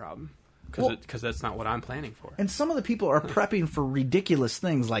won't be a problem," because that's not what I'm planning for. And some of the people are prepping for ridiculous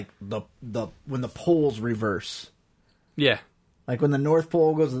things like the when the poles reverse. Yeah. Like when the North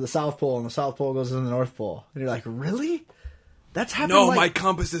Pole goes to the South Pole and the South Pole goes to the North Pole. And you're like, really? That's happened No, like... my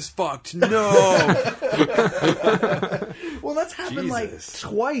compass is fucked. No. Well, that's happened like Jesus.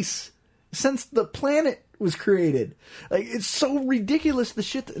 twice since the planet was created. Like, it's so ridiculous, the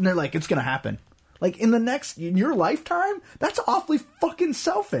shit. And they're like, it's going to happen. Like, in your lifetime? That's awfully fucking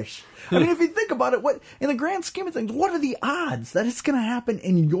selfish. I mean, if you think about it, what in the grand scheme of things, what are the odds that it's going to happen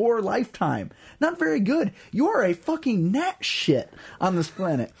in your lifetime? Not very good. You are a fucking gnat shit on this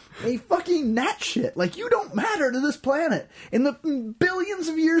planet. A fucking gnat shit. Like, you don't matter to this planet. In the billions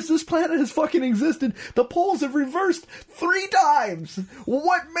of years this planet has fucking existed, the poles have reversed 3 times.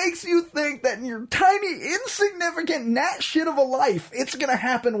 What makes you think that in your tiny, insignificant gnat shit of a life, it's going to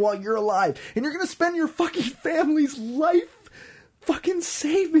happen while you're alive? And you're going to spend your fucking family's life fucking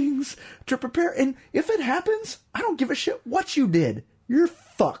savings to prepare. And if it happens, I don't give a shit what you did. You're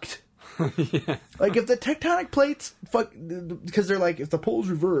fucked. Yeah. Like, if the tectonic plates because they're like, if the poles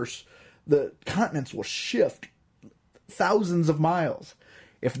reverse, the continents will shift thousands of miles.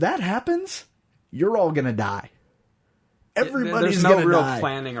 If that happens, you're all gonna die. Everybody's There's no gonna real die.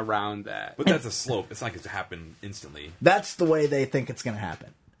 planning around that. But that's a slope. It's not going to happen instantly. That's the way they think it's gonna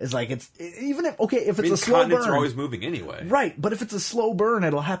happen. It's like, even if it's I mean, a slow continents burn, are always moving anyway. right? But if it's a slow burn,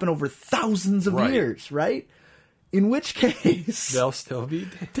 it'll happen over thousands of Right. years, right? In which case, They'll still be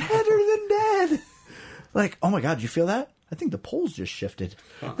dead. deader than dead. Like, oh my god, did you feel that? I think the poles just shifted.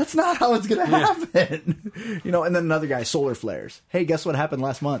 That's not how it's gonna happen. You know, and then another guy, solar flares. Hey, guess what happened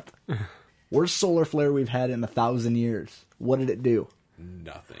last month? Worst solar flare we've had in 1,000 years. What did it do?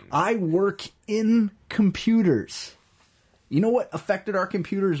 Nothing. I work in computers. You know what affected our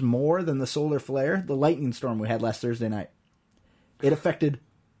computers more than the solar flare? The lightning storm we had last Thursday night. It affected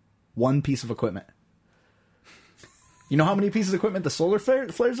one piece of equipment. You know how many pieces of equipment the solar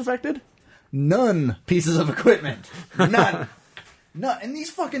flares affected? None pieces of equipment. None. None. And these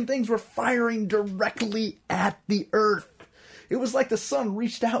fucking things were firing directly at the Earth. It was like the sun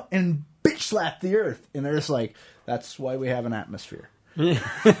reached out and bitch slapped the Earth. And they're just like, that's why we have an atmosphere.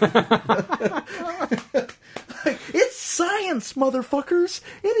 It's science, motherfuckers.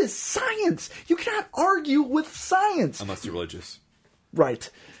 It is science. You cannot argue with science. Unless you're religious. Right.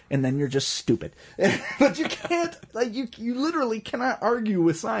 And then you're just stupid. But you can't, like, you literally cannot argue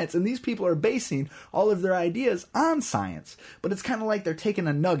with science. And these people are basing all of their ideas on science. But it's kind of like they're taking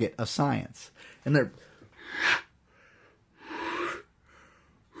a nugget of science. And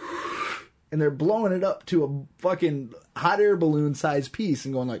they're blowing it up to a fucking hot air balloon sized piece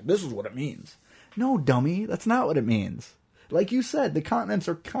and going like, this is what it means. No, dummy. That's not what it means. Like you said, the continents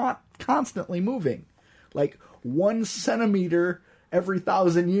are constantly moving. Like 1 centimeter every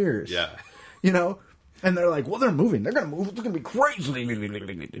 1,000 years. Yeah. You know? And they're like, well, they're moving. They're going to move. It's going to be crazy.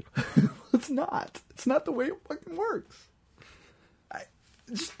 It's not. It's not the way it fucking works.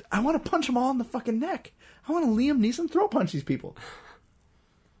 I want to punch them all in the fucking neck. I want to Liam Neeson throw punch these people.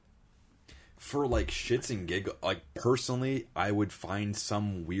 For like shits and giggles, like personally, I would find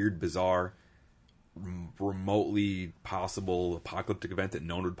some weird, bizarre, remotely possible apocalyptic event that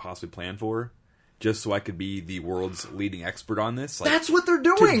no one would possibly plan for, just so I could be the world's leading expert on this. Like, That's what they're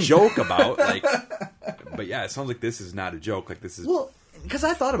doing. to joke about, like. But yeah, it sounds like this is not a joke. Like this is. Well, because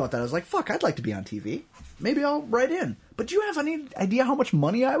I thought about that. I was like, fuck, I'd like to be on TV. Maybe I'll write in. But do you have any idea how much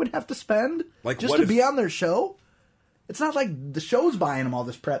money I would have to spend Like, just what to if- be on their show? It's not like the show's buying them all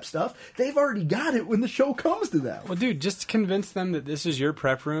this prep stuff. They've already got it when the show comes to them. Well, dude, just convince them that this is your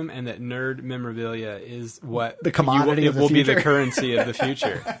prep room and that nerd memorabilia is what The commodity of the will be the future. currency of the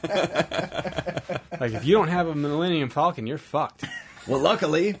future. Like, if you don't have a Millennium Falcon, you're fucked. Well,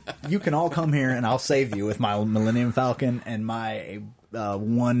 luckily, you can all come here and I'll save you with my Millennium Falcon and my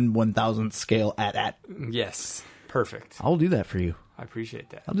 1/1000th scale at. Yes, perfect. I'll do that for you. I appreciate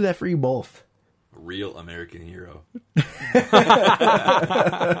that. I'll do that for you both. Real American hero.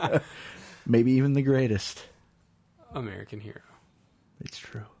 Maybe even the greatest. American hero. It's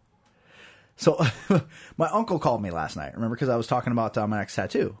true. So, my uncle called me last night. Remember, because I was talking about my next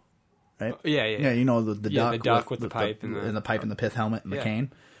tattoo, right? Yeah. Yeah, you know the Yeah, duck, the duck with the pipe and the pipe and the pith helmet and the Yeah.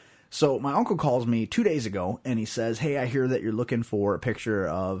 cane. So my uncle calls me 2 days ago and he says, "Hey, I hear that you're looking for a picture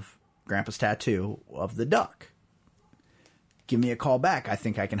of Grandpa's tattoo of the duck. Give me a call back. I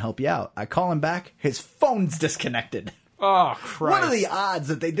think I can help you out." I call him back. His phone's disconnected. Oh, Christ. What are the odds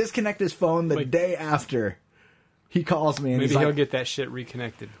that they disconnect his phone the day after he calls me? And Maybe he's he'll like, get that shit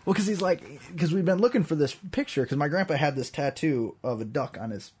reconnected. well, because we've been looking for this picture because my grandpa had this tattoo of a duck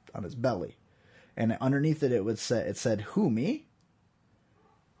on his belly, and underneath it said "Who, me?"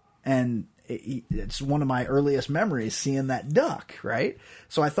 And it's one of my earliest memories seeing that duck, right?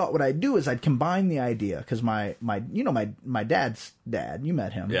 So I thought what I'd do is I'd combine the idea because my dad's dad, you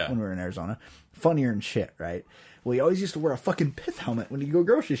met him when we were in Arizona, funnier and shit, right? Well, he always used to wear a fucking pith helmet when he'd go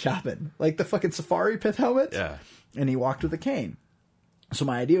grocery shopping, like the fucking safari pith helmets. Yeah. And he walked with a cane. So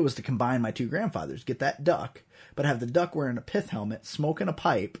my idea was to combine my two grandfathers, get that duck, but have the duck wearing a pith helmet, smoking a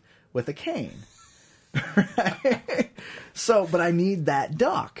pipe with a cane. Right? So, but I need that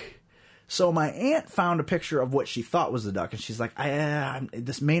duck. So my aunt found a picture of what she thought was the duck, and she's like,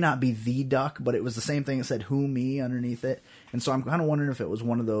 this may not be the duck, but it was the same thing. It said "Who, me?" underneath it. And so I'm kind of wondering if it was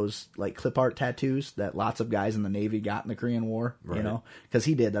one of those like clip art tattoos that lots of guys in the Navy got in the Korean War, you know? Because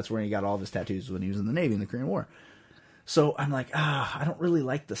he did. That's where he got all of his tattoos, when he was in the Navy in the Korean War. So I'm like, I don't really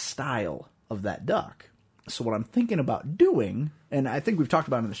like the style of that duck. So what I'm thinking about doing, and I think we've talked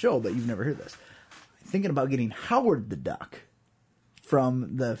about it in the show, but you've never heard this, I'm thinking about getting Howard the Duck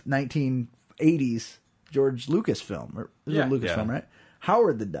from the 1980s George Lucas film. Or, it was a Lucas film, right?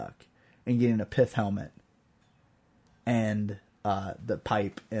 Howard the Duck, and getting a pith helmet and the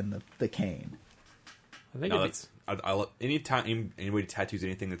pipe and the cane. I think No, I love anytime anybody tattoos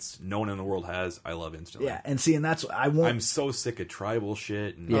anything that's no one in the world has. I love instantly. Yeah, and see, and that's I won't. I'm so sick of tribal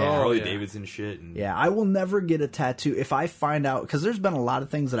shit and Yeah. Harley Oh, yeah. Davidson shit. And Yeah, I will never get a tattoo if I find out, because there's been a lot of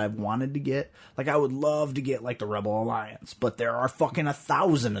things that I've wanted to get. Like, I would love to get like the Rebel Alliance, but there are fucking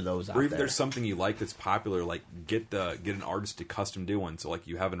 1,000 of those out or even there. there's something you like that's popular, like get an artist to custom do one, so like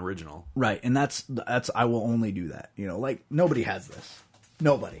you have an original. Right, and that's I will only do that. You know, like nobody has this.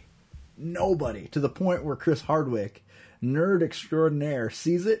 Nobody, to the point where Chris Hardwick, nerd extraordinaire,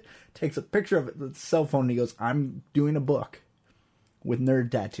 sees it, takes a picture of it with his cell phone, and he goes, "I'm doing a book with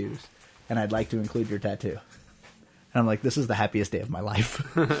nerd tattoos, and I'd like to include your tattoo." And I'm like, this is the happiest day of my life.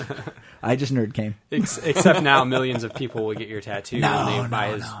 I just nerd came. Except now, millions of people will get your tattoo when they buy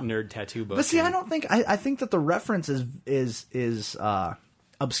his nerd tattoo book. But see, I don't think I think that the reference is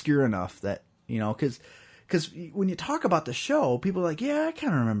obscure enough that, you know, because when you talk about the show, people are like, yeah, I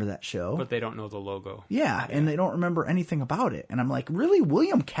kind of remember that show, But they don't know the logo. yeah, and they don't remember anything about it. And I'm like, really,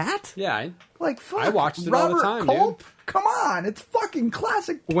 William Catt? Yeah, Like, fuck, I watched it Robert all the time, Culp? dude. Come on, it's fucking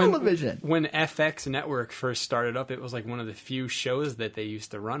classic television. When FX Network first started up, it was like one of the few shows that they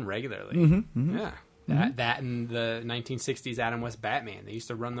used to run regularly. Yeah. That and the 1960s Adam West Batman. They used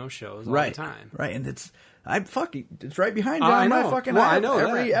to run those shows all the time. Right, and it's right behind I John. know. I know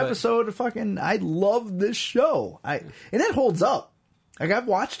every that, but- episode of fucking. I love this show. And it holds up. Like, I've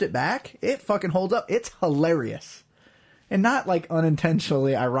watched it back. It fucking holds up. It's hilarious, and not like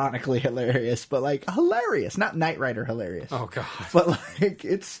unintentionally, ironically hilarious, but like hilarious. Not Knight Rider hilarious. Oh, God. But like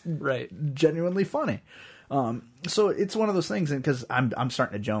it's Right. genuinely funny. So it's one of those things, and because I'm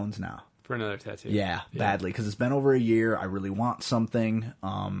starting to Jones now. For another tattoo. Yeah, badly, because it's been over a year. I really want something.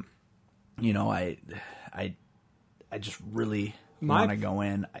 You know, I just really want to go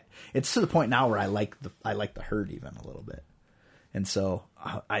in. It's to the point now where I like the herd even a little bit, and so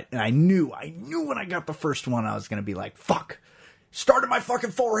I knew when I got the first one I was going to be like, fuck, start at my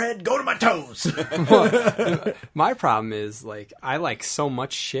fucking forehead, go to my toes. My problem is, like, I like so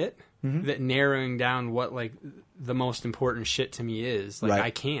much shit that narrowing down what, like, the most important shit to me is, like,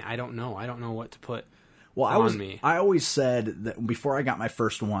 Right. I don't know what to put. Well, on me. I always said that before I got my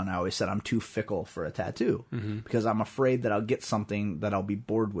first one, I always said I'm too fickle for a tattoo because I'm afraid that I'll get something that I'll be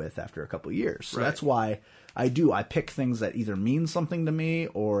bored with after a couple of years. So Right. that's why I pick things that either mean something to me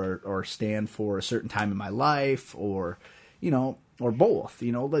or stand for a certain time in my life or both.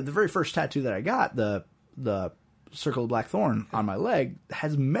 Like the very first tattoo that I got, the Circle of Black Thorn on my leg,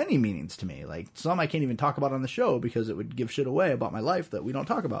 has many meanings to me. Like some I can't even talk about on the show because it would give shit away about my life that we don't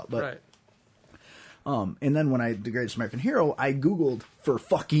talk about. But Right. And then when The Greatest American Hero, I Googled for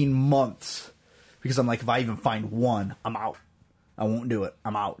fucking months because I'm like, if I even find one, I'm out. I won't do it.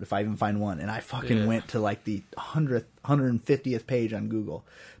 I'm out if I even find one. And I fucking went to like the 100th, 150th page on Google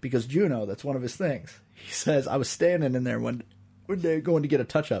because Juno, that's one of his things. He says, I was standing in there one day going to get a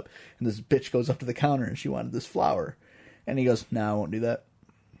touch up, and this bitch goes up to the counter and she wanted this flower. And he goes, no, I won't do that.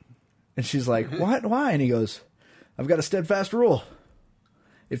 And she's like, what? Why? And he goes, I've got a steadfast rule.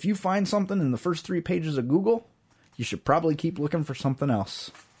 If you find something in the first 3 pages of Google, you should probably keep looking for something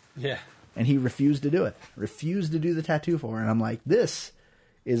else. Yeah. And he refused to do it. Refused to do the tattoo for her. And I'm like, this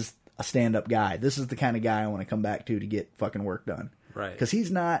is a stand-up guy. This is the kind of guy I want to come back to get fucking work done. Right. Because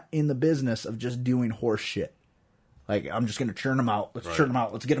he's not in the business of just doing horse shit. Like, I'm just going to churn them out. Let's churn them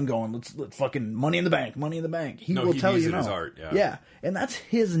out. Let's get them going. Let's fucking money in the bank. Money in the bank. He will tell views you it no. as art, yeah. Yeah. And that's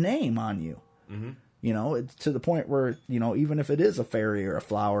his name on you. Mm-hmm. It's to the point where, even if it is a fairy or a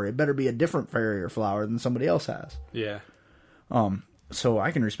flower, it better be a different fairy or flower than somebody else has. Yeah. So I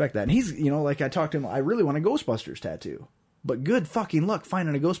can respect that. And he's, like I talked to him, I really want a Ghostbusters tattoo. But good fucking luck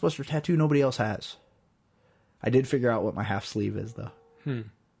finding a Ghostbusters tattoo nobody else has. I did figure out what my half sleeve is, though.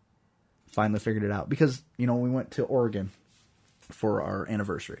 Finally figured it out. Because, we went to Oregon for our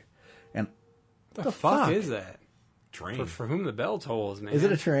anniversary. And The fuck is that? Train. For whom the bell tolls, man. is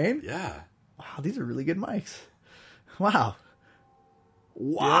it a train? Yeah. Wow, these are really good mics. Wow.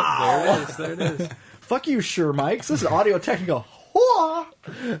 Yep, there it is. Fuck you, Shure Mics. This is Audio Technica.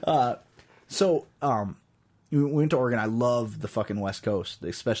 So, we went to Oregon. I love the fucking West Coast,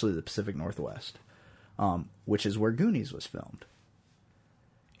 especially the Pacific Northwest, which is where Goonies was filmed.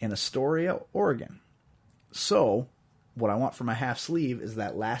 In Astoria, Oregon. So, what I want for my half sleeve is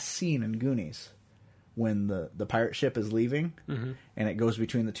that last scene in Goonies when the pirate ship is leaving and it goes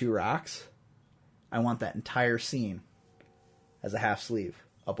between the 2 rocks. I want that entire scene as a half sleeve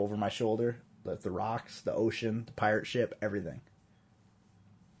up over my shoulder. The rocks, the ocean, the pirate ship, everything.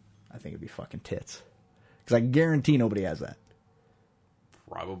 I think it'd be fucking tits. Because I guarantee nobody has that.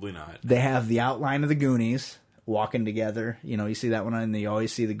 Probably not. They have the outline of the Goonies walking together. You see that one, and you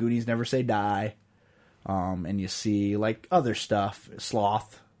always see the Goonies never say die. And you see, like, other stuff.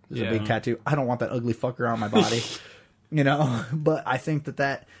 Sloth is a big tattoo. I don't want that ugly fucker on my body. But I think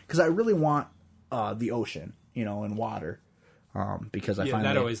that... Because I really want the ocean, and water. Because I finally...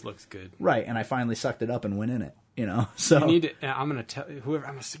 that always looks good. Right, and I finally sucked it up and went in it. So You need to, I'm going to tell whoever,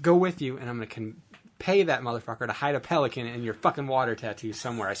 I'm going to go with you, and I'm going to pay that motherfucker to hide a pelican in your fucking water tattoo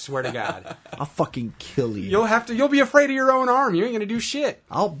somewhere. I swear to God. I'll fucking kill you. You'll be afraid of your own arm. You ain't going to do shit.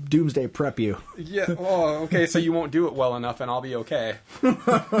 I'll doomsday prep you. Yeah. Oh, okay. So you won't do it well enough, and I'll be okay.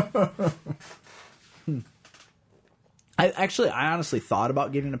 I honestly thought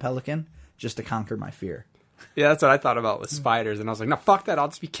about getting a pelican just to conquer my fear. Yeah, that's what I thought about with spiders, and I was like, no, fuck that. I'll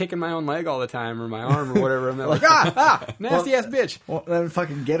just be kicking my own leg all the time, or my arm, or whatever. I'm like, nasty ass bitch. Well, then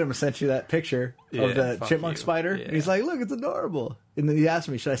fucking get him sent you that picture Yeah, of the fuck chipmunk you. spider. Yeah. And he's like, look, it's adorable. And then he asked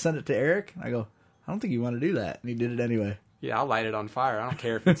me, should I send it to Eric? And I go, I don't think you want to do that. And he did it anyway. Yeah, I'll light it on fire. I don't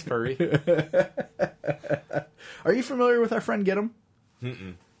care if it's furry. Are you familiar with our friend Get 'em?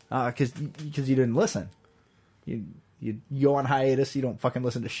 Because you didn't listen. You go on hiatus, you don't fucking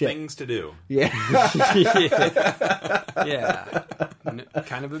listen to shit. Things to do. Yeah. Yeah.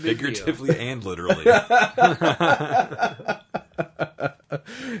 Kind of a big Figuratively and literally.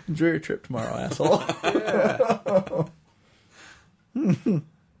 Enjoy your trip tomorrow, asshole.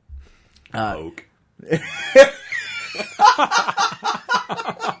 Oak.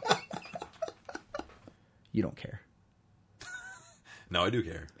 You don't care. No, I do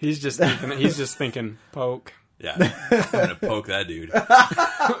care. He's just thinking poke. Yeah. I'm going to poke that dude. No,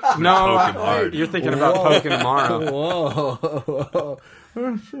 poke him hard. You're thinking about poking tomorrow. Whoa.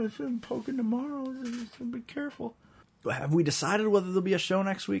 I'm poking tomorrow. Be careful. Have we decided whether there'll be a show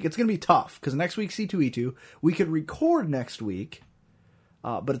next week? It's going to be tough, because next week's C2E2. We could record next week,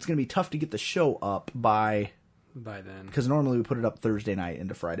 but it's going to be tough to get the show up by then. Because normally we put it up Thursday night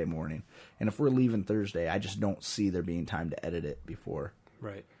into Friday morning. And if we're leaving Thursday, I just don't see there being time to edit it before.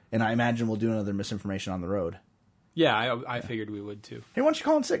 Right. And I imagine we'll do another misinformation on the road. Yeah, I figured we would too. Hey, why don't you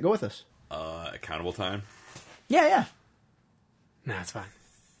call in sick? Go with us. Accountable time? Yeah. Nah, it's fine.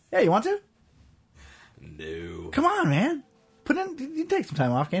 Yeah, you want to? No. Come on, man. You take some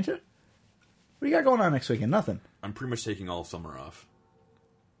time off, can't you? What do you got going on next weekend? Nothing. I'm pretty much taking all summer off.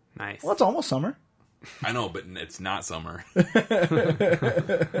 Nice. Well, it's almost summer. I know, but it's not summer. He's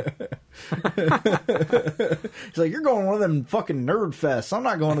like, you're going to one of them fucking nerd fests. I'm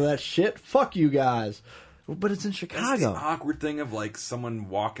not going to that shit. Fuck you guys. But it's in That's the Chicago. awkward thing of like someone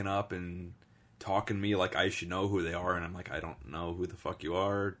walking up and talking to me like I should know who they are, and I'm like, I don't know who the fuck you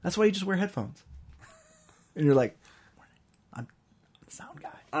are. That's why you just wear headphones. And you're like, I'm the sound guy.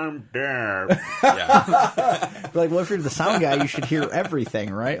 I'm deaf. Yeah. You're like, well, if you're the sound guy, you should hear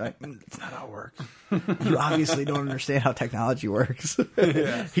everything, right? Like, it's not how it works. You obviously don't understand how technology works.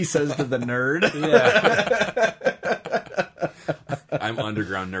 He says to the nerd. Yeah. I'm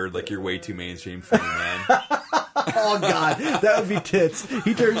underground nerd. Like you're way too mainstream for me, man. Oh, God. That would be tits.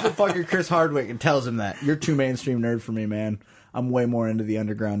 He turns to fucking Chris Hardwick and tells him that. You're too mainstream nerd for me, man. I'm way more into the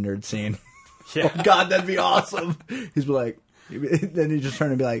underground nerd scene. Yeah. Oh, God, that'd be awesome. He's be like, then he just turn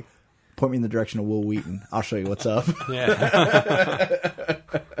and be like, point me in the direction of Will Wheaton. I'll show you what's up. Yeah.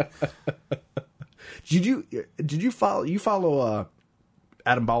 Did you follow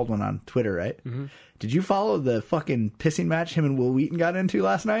Adam Baldwin on Twitter, right? Mm-hmm. Did you follow the fucking pissing match him and Will Wheaton got into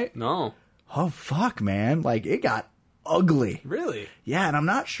last night? No. Oh, fuck, man. Like, it got ugly. Really? Yeah, and I'm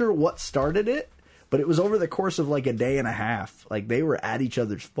not sure what started it, but it was over the course of like a day and a half. Like, they were at each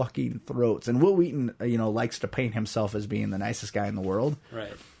other's fucking throats. And Will Wheaton, likes to paint himself as being the nicest guy in the world.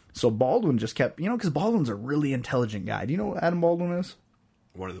 Right. So Baldwin just kept, because Baldwin's a really intelligent guy. Do you know what Adam Baldwin is?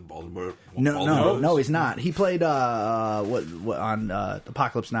 One of the Baltimore. No, he's not. He played what on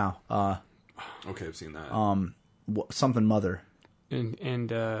Apocalypse Now. Okay, I've seen that. Something Mother.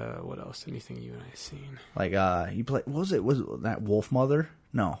 And what else? Anything you and I seen? Like he played. What was it? Was it that Wolf Mother?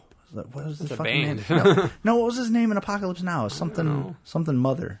 No. What was his a fucking band. name? No. What was his name in Apocalypse Now? Something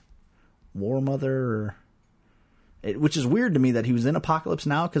Mother, War Mother, or which is weird to me that he was in Apocalypse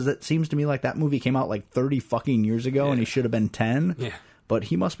Now because it seems to me like that movie came out like 30 fucking years ago and he should have been 10. Yeah. But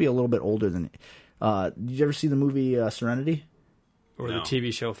he must be a little bit older than. Did you ever see the movie Serenity? Or No. the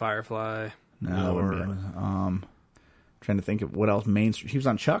TV show Firefly. No. Trying to think of what else mainstream. He was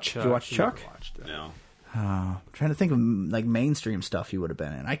on Chuck. Did you watch Chuck? Never watched it. No. Trying to think of like mainstream stuff he would have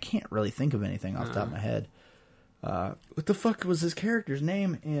been in. I can't really think of anything off the top of my head. What the fuck was his character's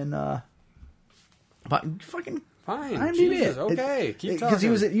name in? Fucking Fine. IMDb Jesus, it. okay. Keep talking. Because he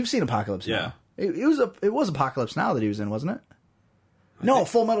was. You've seen Apocalypse Now. It was Apocalypse Now that he was in, wasn't it? No,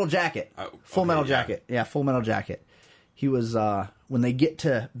 Full Metal Jacket. Full Metal Jacket. Yeah, Full Metal Jacket. He was when they get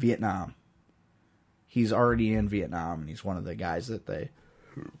to Vietnam. He's already in Vietnam, and he's one of the guys that they.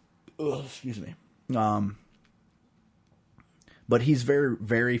 Excuse me. But he's very,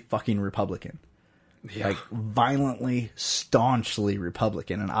 very fucking Republican. Yeah. Like, violently, staunchly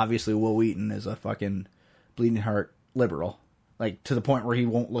Republican. And obviously Will Wheaton is a fucking bleeding heart liberal. Like, to the point where he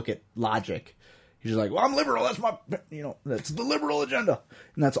won't look at logic. He's just like, well, I'm liberal. That's my, that's the liberal agenda.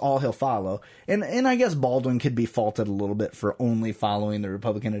 And that's all he'll follow. And I guess Baldwin could be faulted a little bit for only following the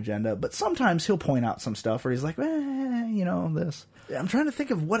Republican agenda. But sometimes he'll point out some stuff where he's like, this. I'm trying to think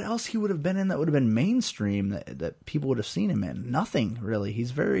of what else he would have been in that would have been mainstream that people would have seen him in. Nothing, really.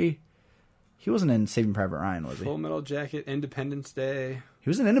 He wasn't in Saving Private Ryan, was he? Full Metal Jacket, Independence Day. He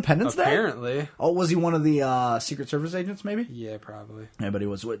was in Independence Day? Apparently. Oh, was he one of the Secret Service agents, maybe? Yeah, probably. Yeah, but he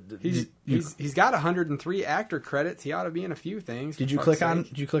was. He's got 103 actor credits. He ought to be in a few things. Did you click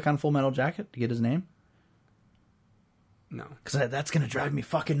on Full Metal Jacket to get his name? No. Because that's going to drive me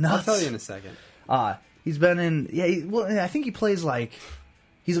fucking nuts. I'll tell you in a second. He's been in. Yeah, I think he plays like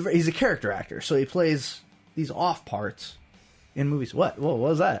he's a character actor, so he plays these off parts in movies. What? Whoa, what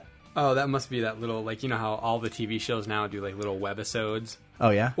was that? Oh, that must be that little, like, you know how all the TV shows now do, like, little webisodes? Oh,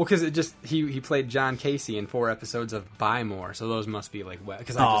 yeah? Well, because he played John Casey in 4 episodes of Buy More, so those must be, like,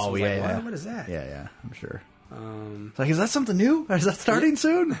 because I just was like, what is that? Yeah, I'm sure. Um, It's like, is that something new? Is that starting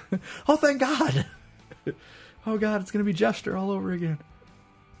soon? Oh, thank God. Oh, God, it's going to be Jester all over again.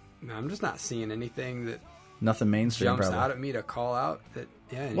 no, I'm just not seeing anything that Nothing mainstream, jumps probably. out at me to call out that,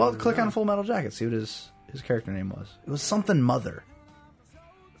 yeah. Well, click on Full Metal Jacket, see what his character name was. It was something Mother.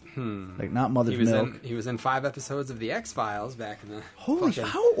 Like, not Mother's Milk. He was in 5 episodes of The X-Files back in the... Holy,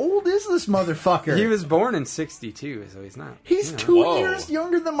 how old is this motherfucker? He was born in 62, so he's not... He's 2 years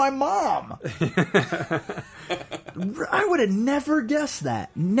younger than my mom. I would have never guessed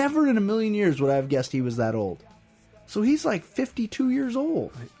that. Never in a million years would I have guessed he was that old. So he's like 52 years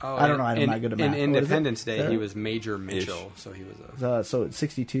old. Oh, I don't know. I'm not good at math. In Independence Day, There? he was Major Mitchell, so he was a... So it's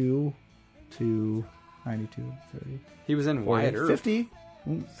 62 to 92, 30. He was in Wyatt Earp. 50,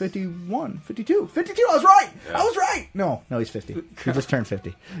 51, 52. 52, I was right! Yeah. I was right! No, he's 50. He just turned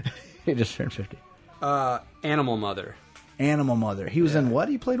 50. He just turned 50. Animal Mother. Animal Mother. He was in what?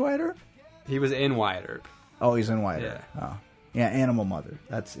 He played Wyatt Earp? He was in Wyatt Earp. Oh, he's in Wyatt Yeah. Earp. Oh. Yeah, Animal Mother.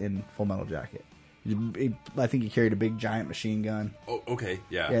 That's in Full Metal Jacket. I think he carried a big giant machine gun. Oh, okay.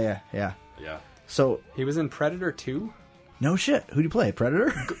 Yeah. Yeah. Yeah. So, He was in Predator 2? no shit. Who'd you play?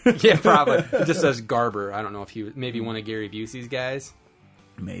 Predator? Yeah, probably. It just says Garber. I don't know if he was maybe one of Gary Busey's guys.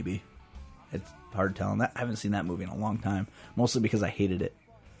 Maybe. It's hard telling. I haven't seen that movie in a long time. Mostly because I hated it.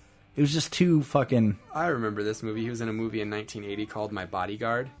 It was just too fucking... I remember this movie. He was in a movie in 1980 called My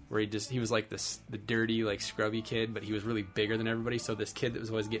Bodyguard, where he was like the dirty, like scrubby kid, but he was really bigger than everybody. So this kid that was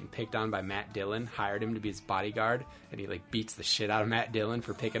always getting picked on by Matt Dillon hired him to be his bodyguard, and he like beats the shit out of Matt Dillon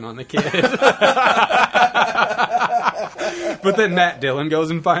for picking on the kid. But then Matt Dillon goes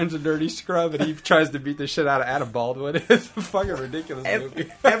and finds a dirty scrub, and he tries to beat the shit out of Adam Baldwin. It's a fucking ridiculous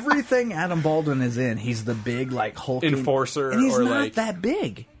movie. Everything Adam Baldwin is in, he's the big, like, hulking... Enforcer, And he's or not like that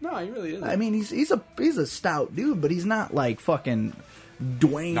big. no, he really isn't. I mean, he's a stout dude, but he's not like fucking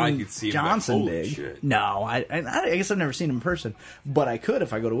Dwayne Now you can see him like, Johnson holy big. shit. No, I guess I've never seen him in person, but I could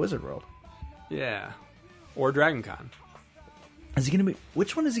if I go to Wizard World. Yeah, or Dragon Con. Is he going to be?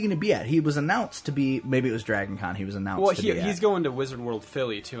 Which one is he going to be at? He was announced to be. Maybe it was Dragon Con. He was announced. Well, to be he's at. going to Wizard World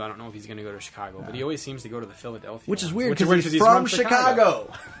Philly too. I don't know if he's going to go to Chicago, but he always seems to go to the Philadelphia, which is ones, weird which because he's from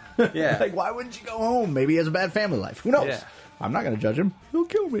Chicago. Yeah, Like, why wouldn't you go home? Maybe he has a bad family life. Who knows? Yeah. I'm not going to judge him. He'll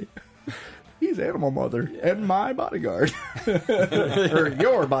kill me. He's Animal Mother and my bodyguard, or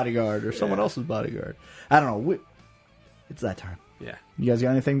your bodyguard, or someone else's bodyguard. I don't know. It's that time. yeah. You guys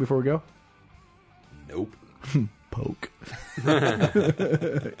got anything before we go? Nope. Poke.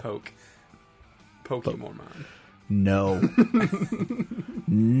 Pokey Mormon. No.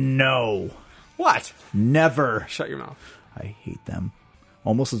 No. What? Never. Shut your mouth. I hate them.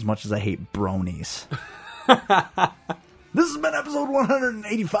 Almost as much as I hate bronies. This has been episode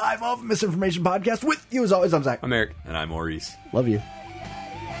 185 of Misinformation Podcast. With you as always, I'm Zach. I'm Eric. And I'm Maurice. Love you.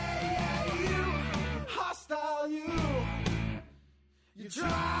 Hostile you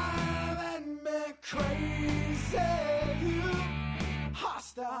driving me crazy. You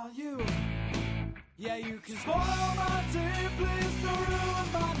hostile you. Yeah, you can spoil my day, please don't ruin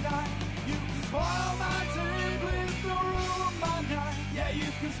my night. You can spoil my day, please don't ruin my night. Yeah,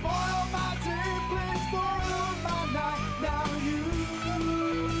 you can spoil my day, please don't ruin my night. Now you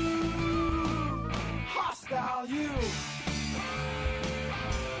hostile you.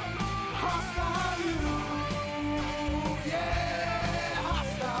 Hostile you. Yeah,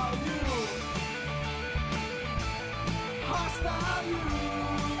 hostile you. Hostile you.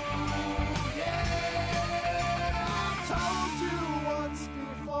 Yeah, I told you once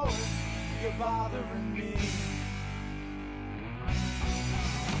before, you're bothering me.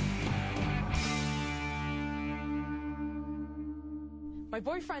 My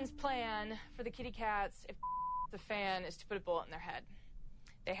boyfriend's plan for the kitty cats, if the fan, is to put a bullet in their head.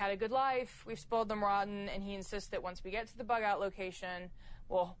 They had a good life, we've spoiled them rotten, and he insists that once we get to the bug out location,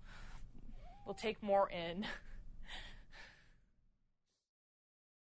 we'll take more in.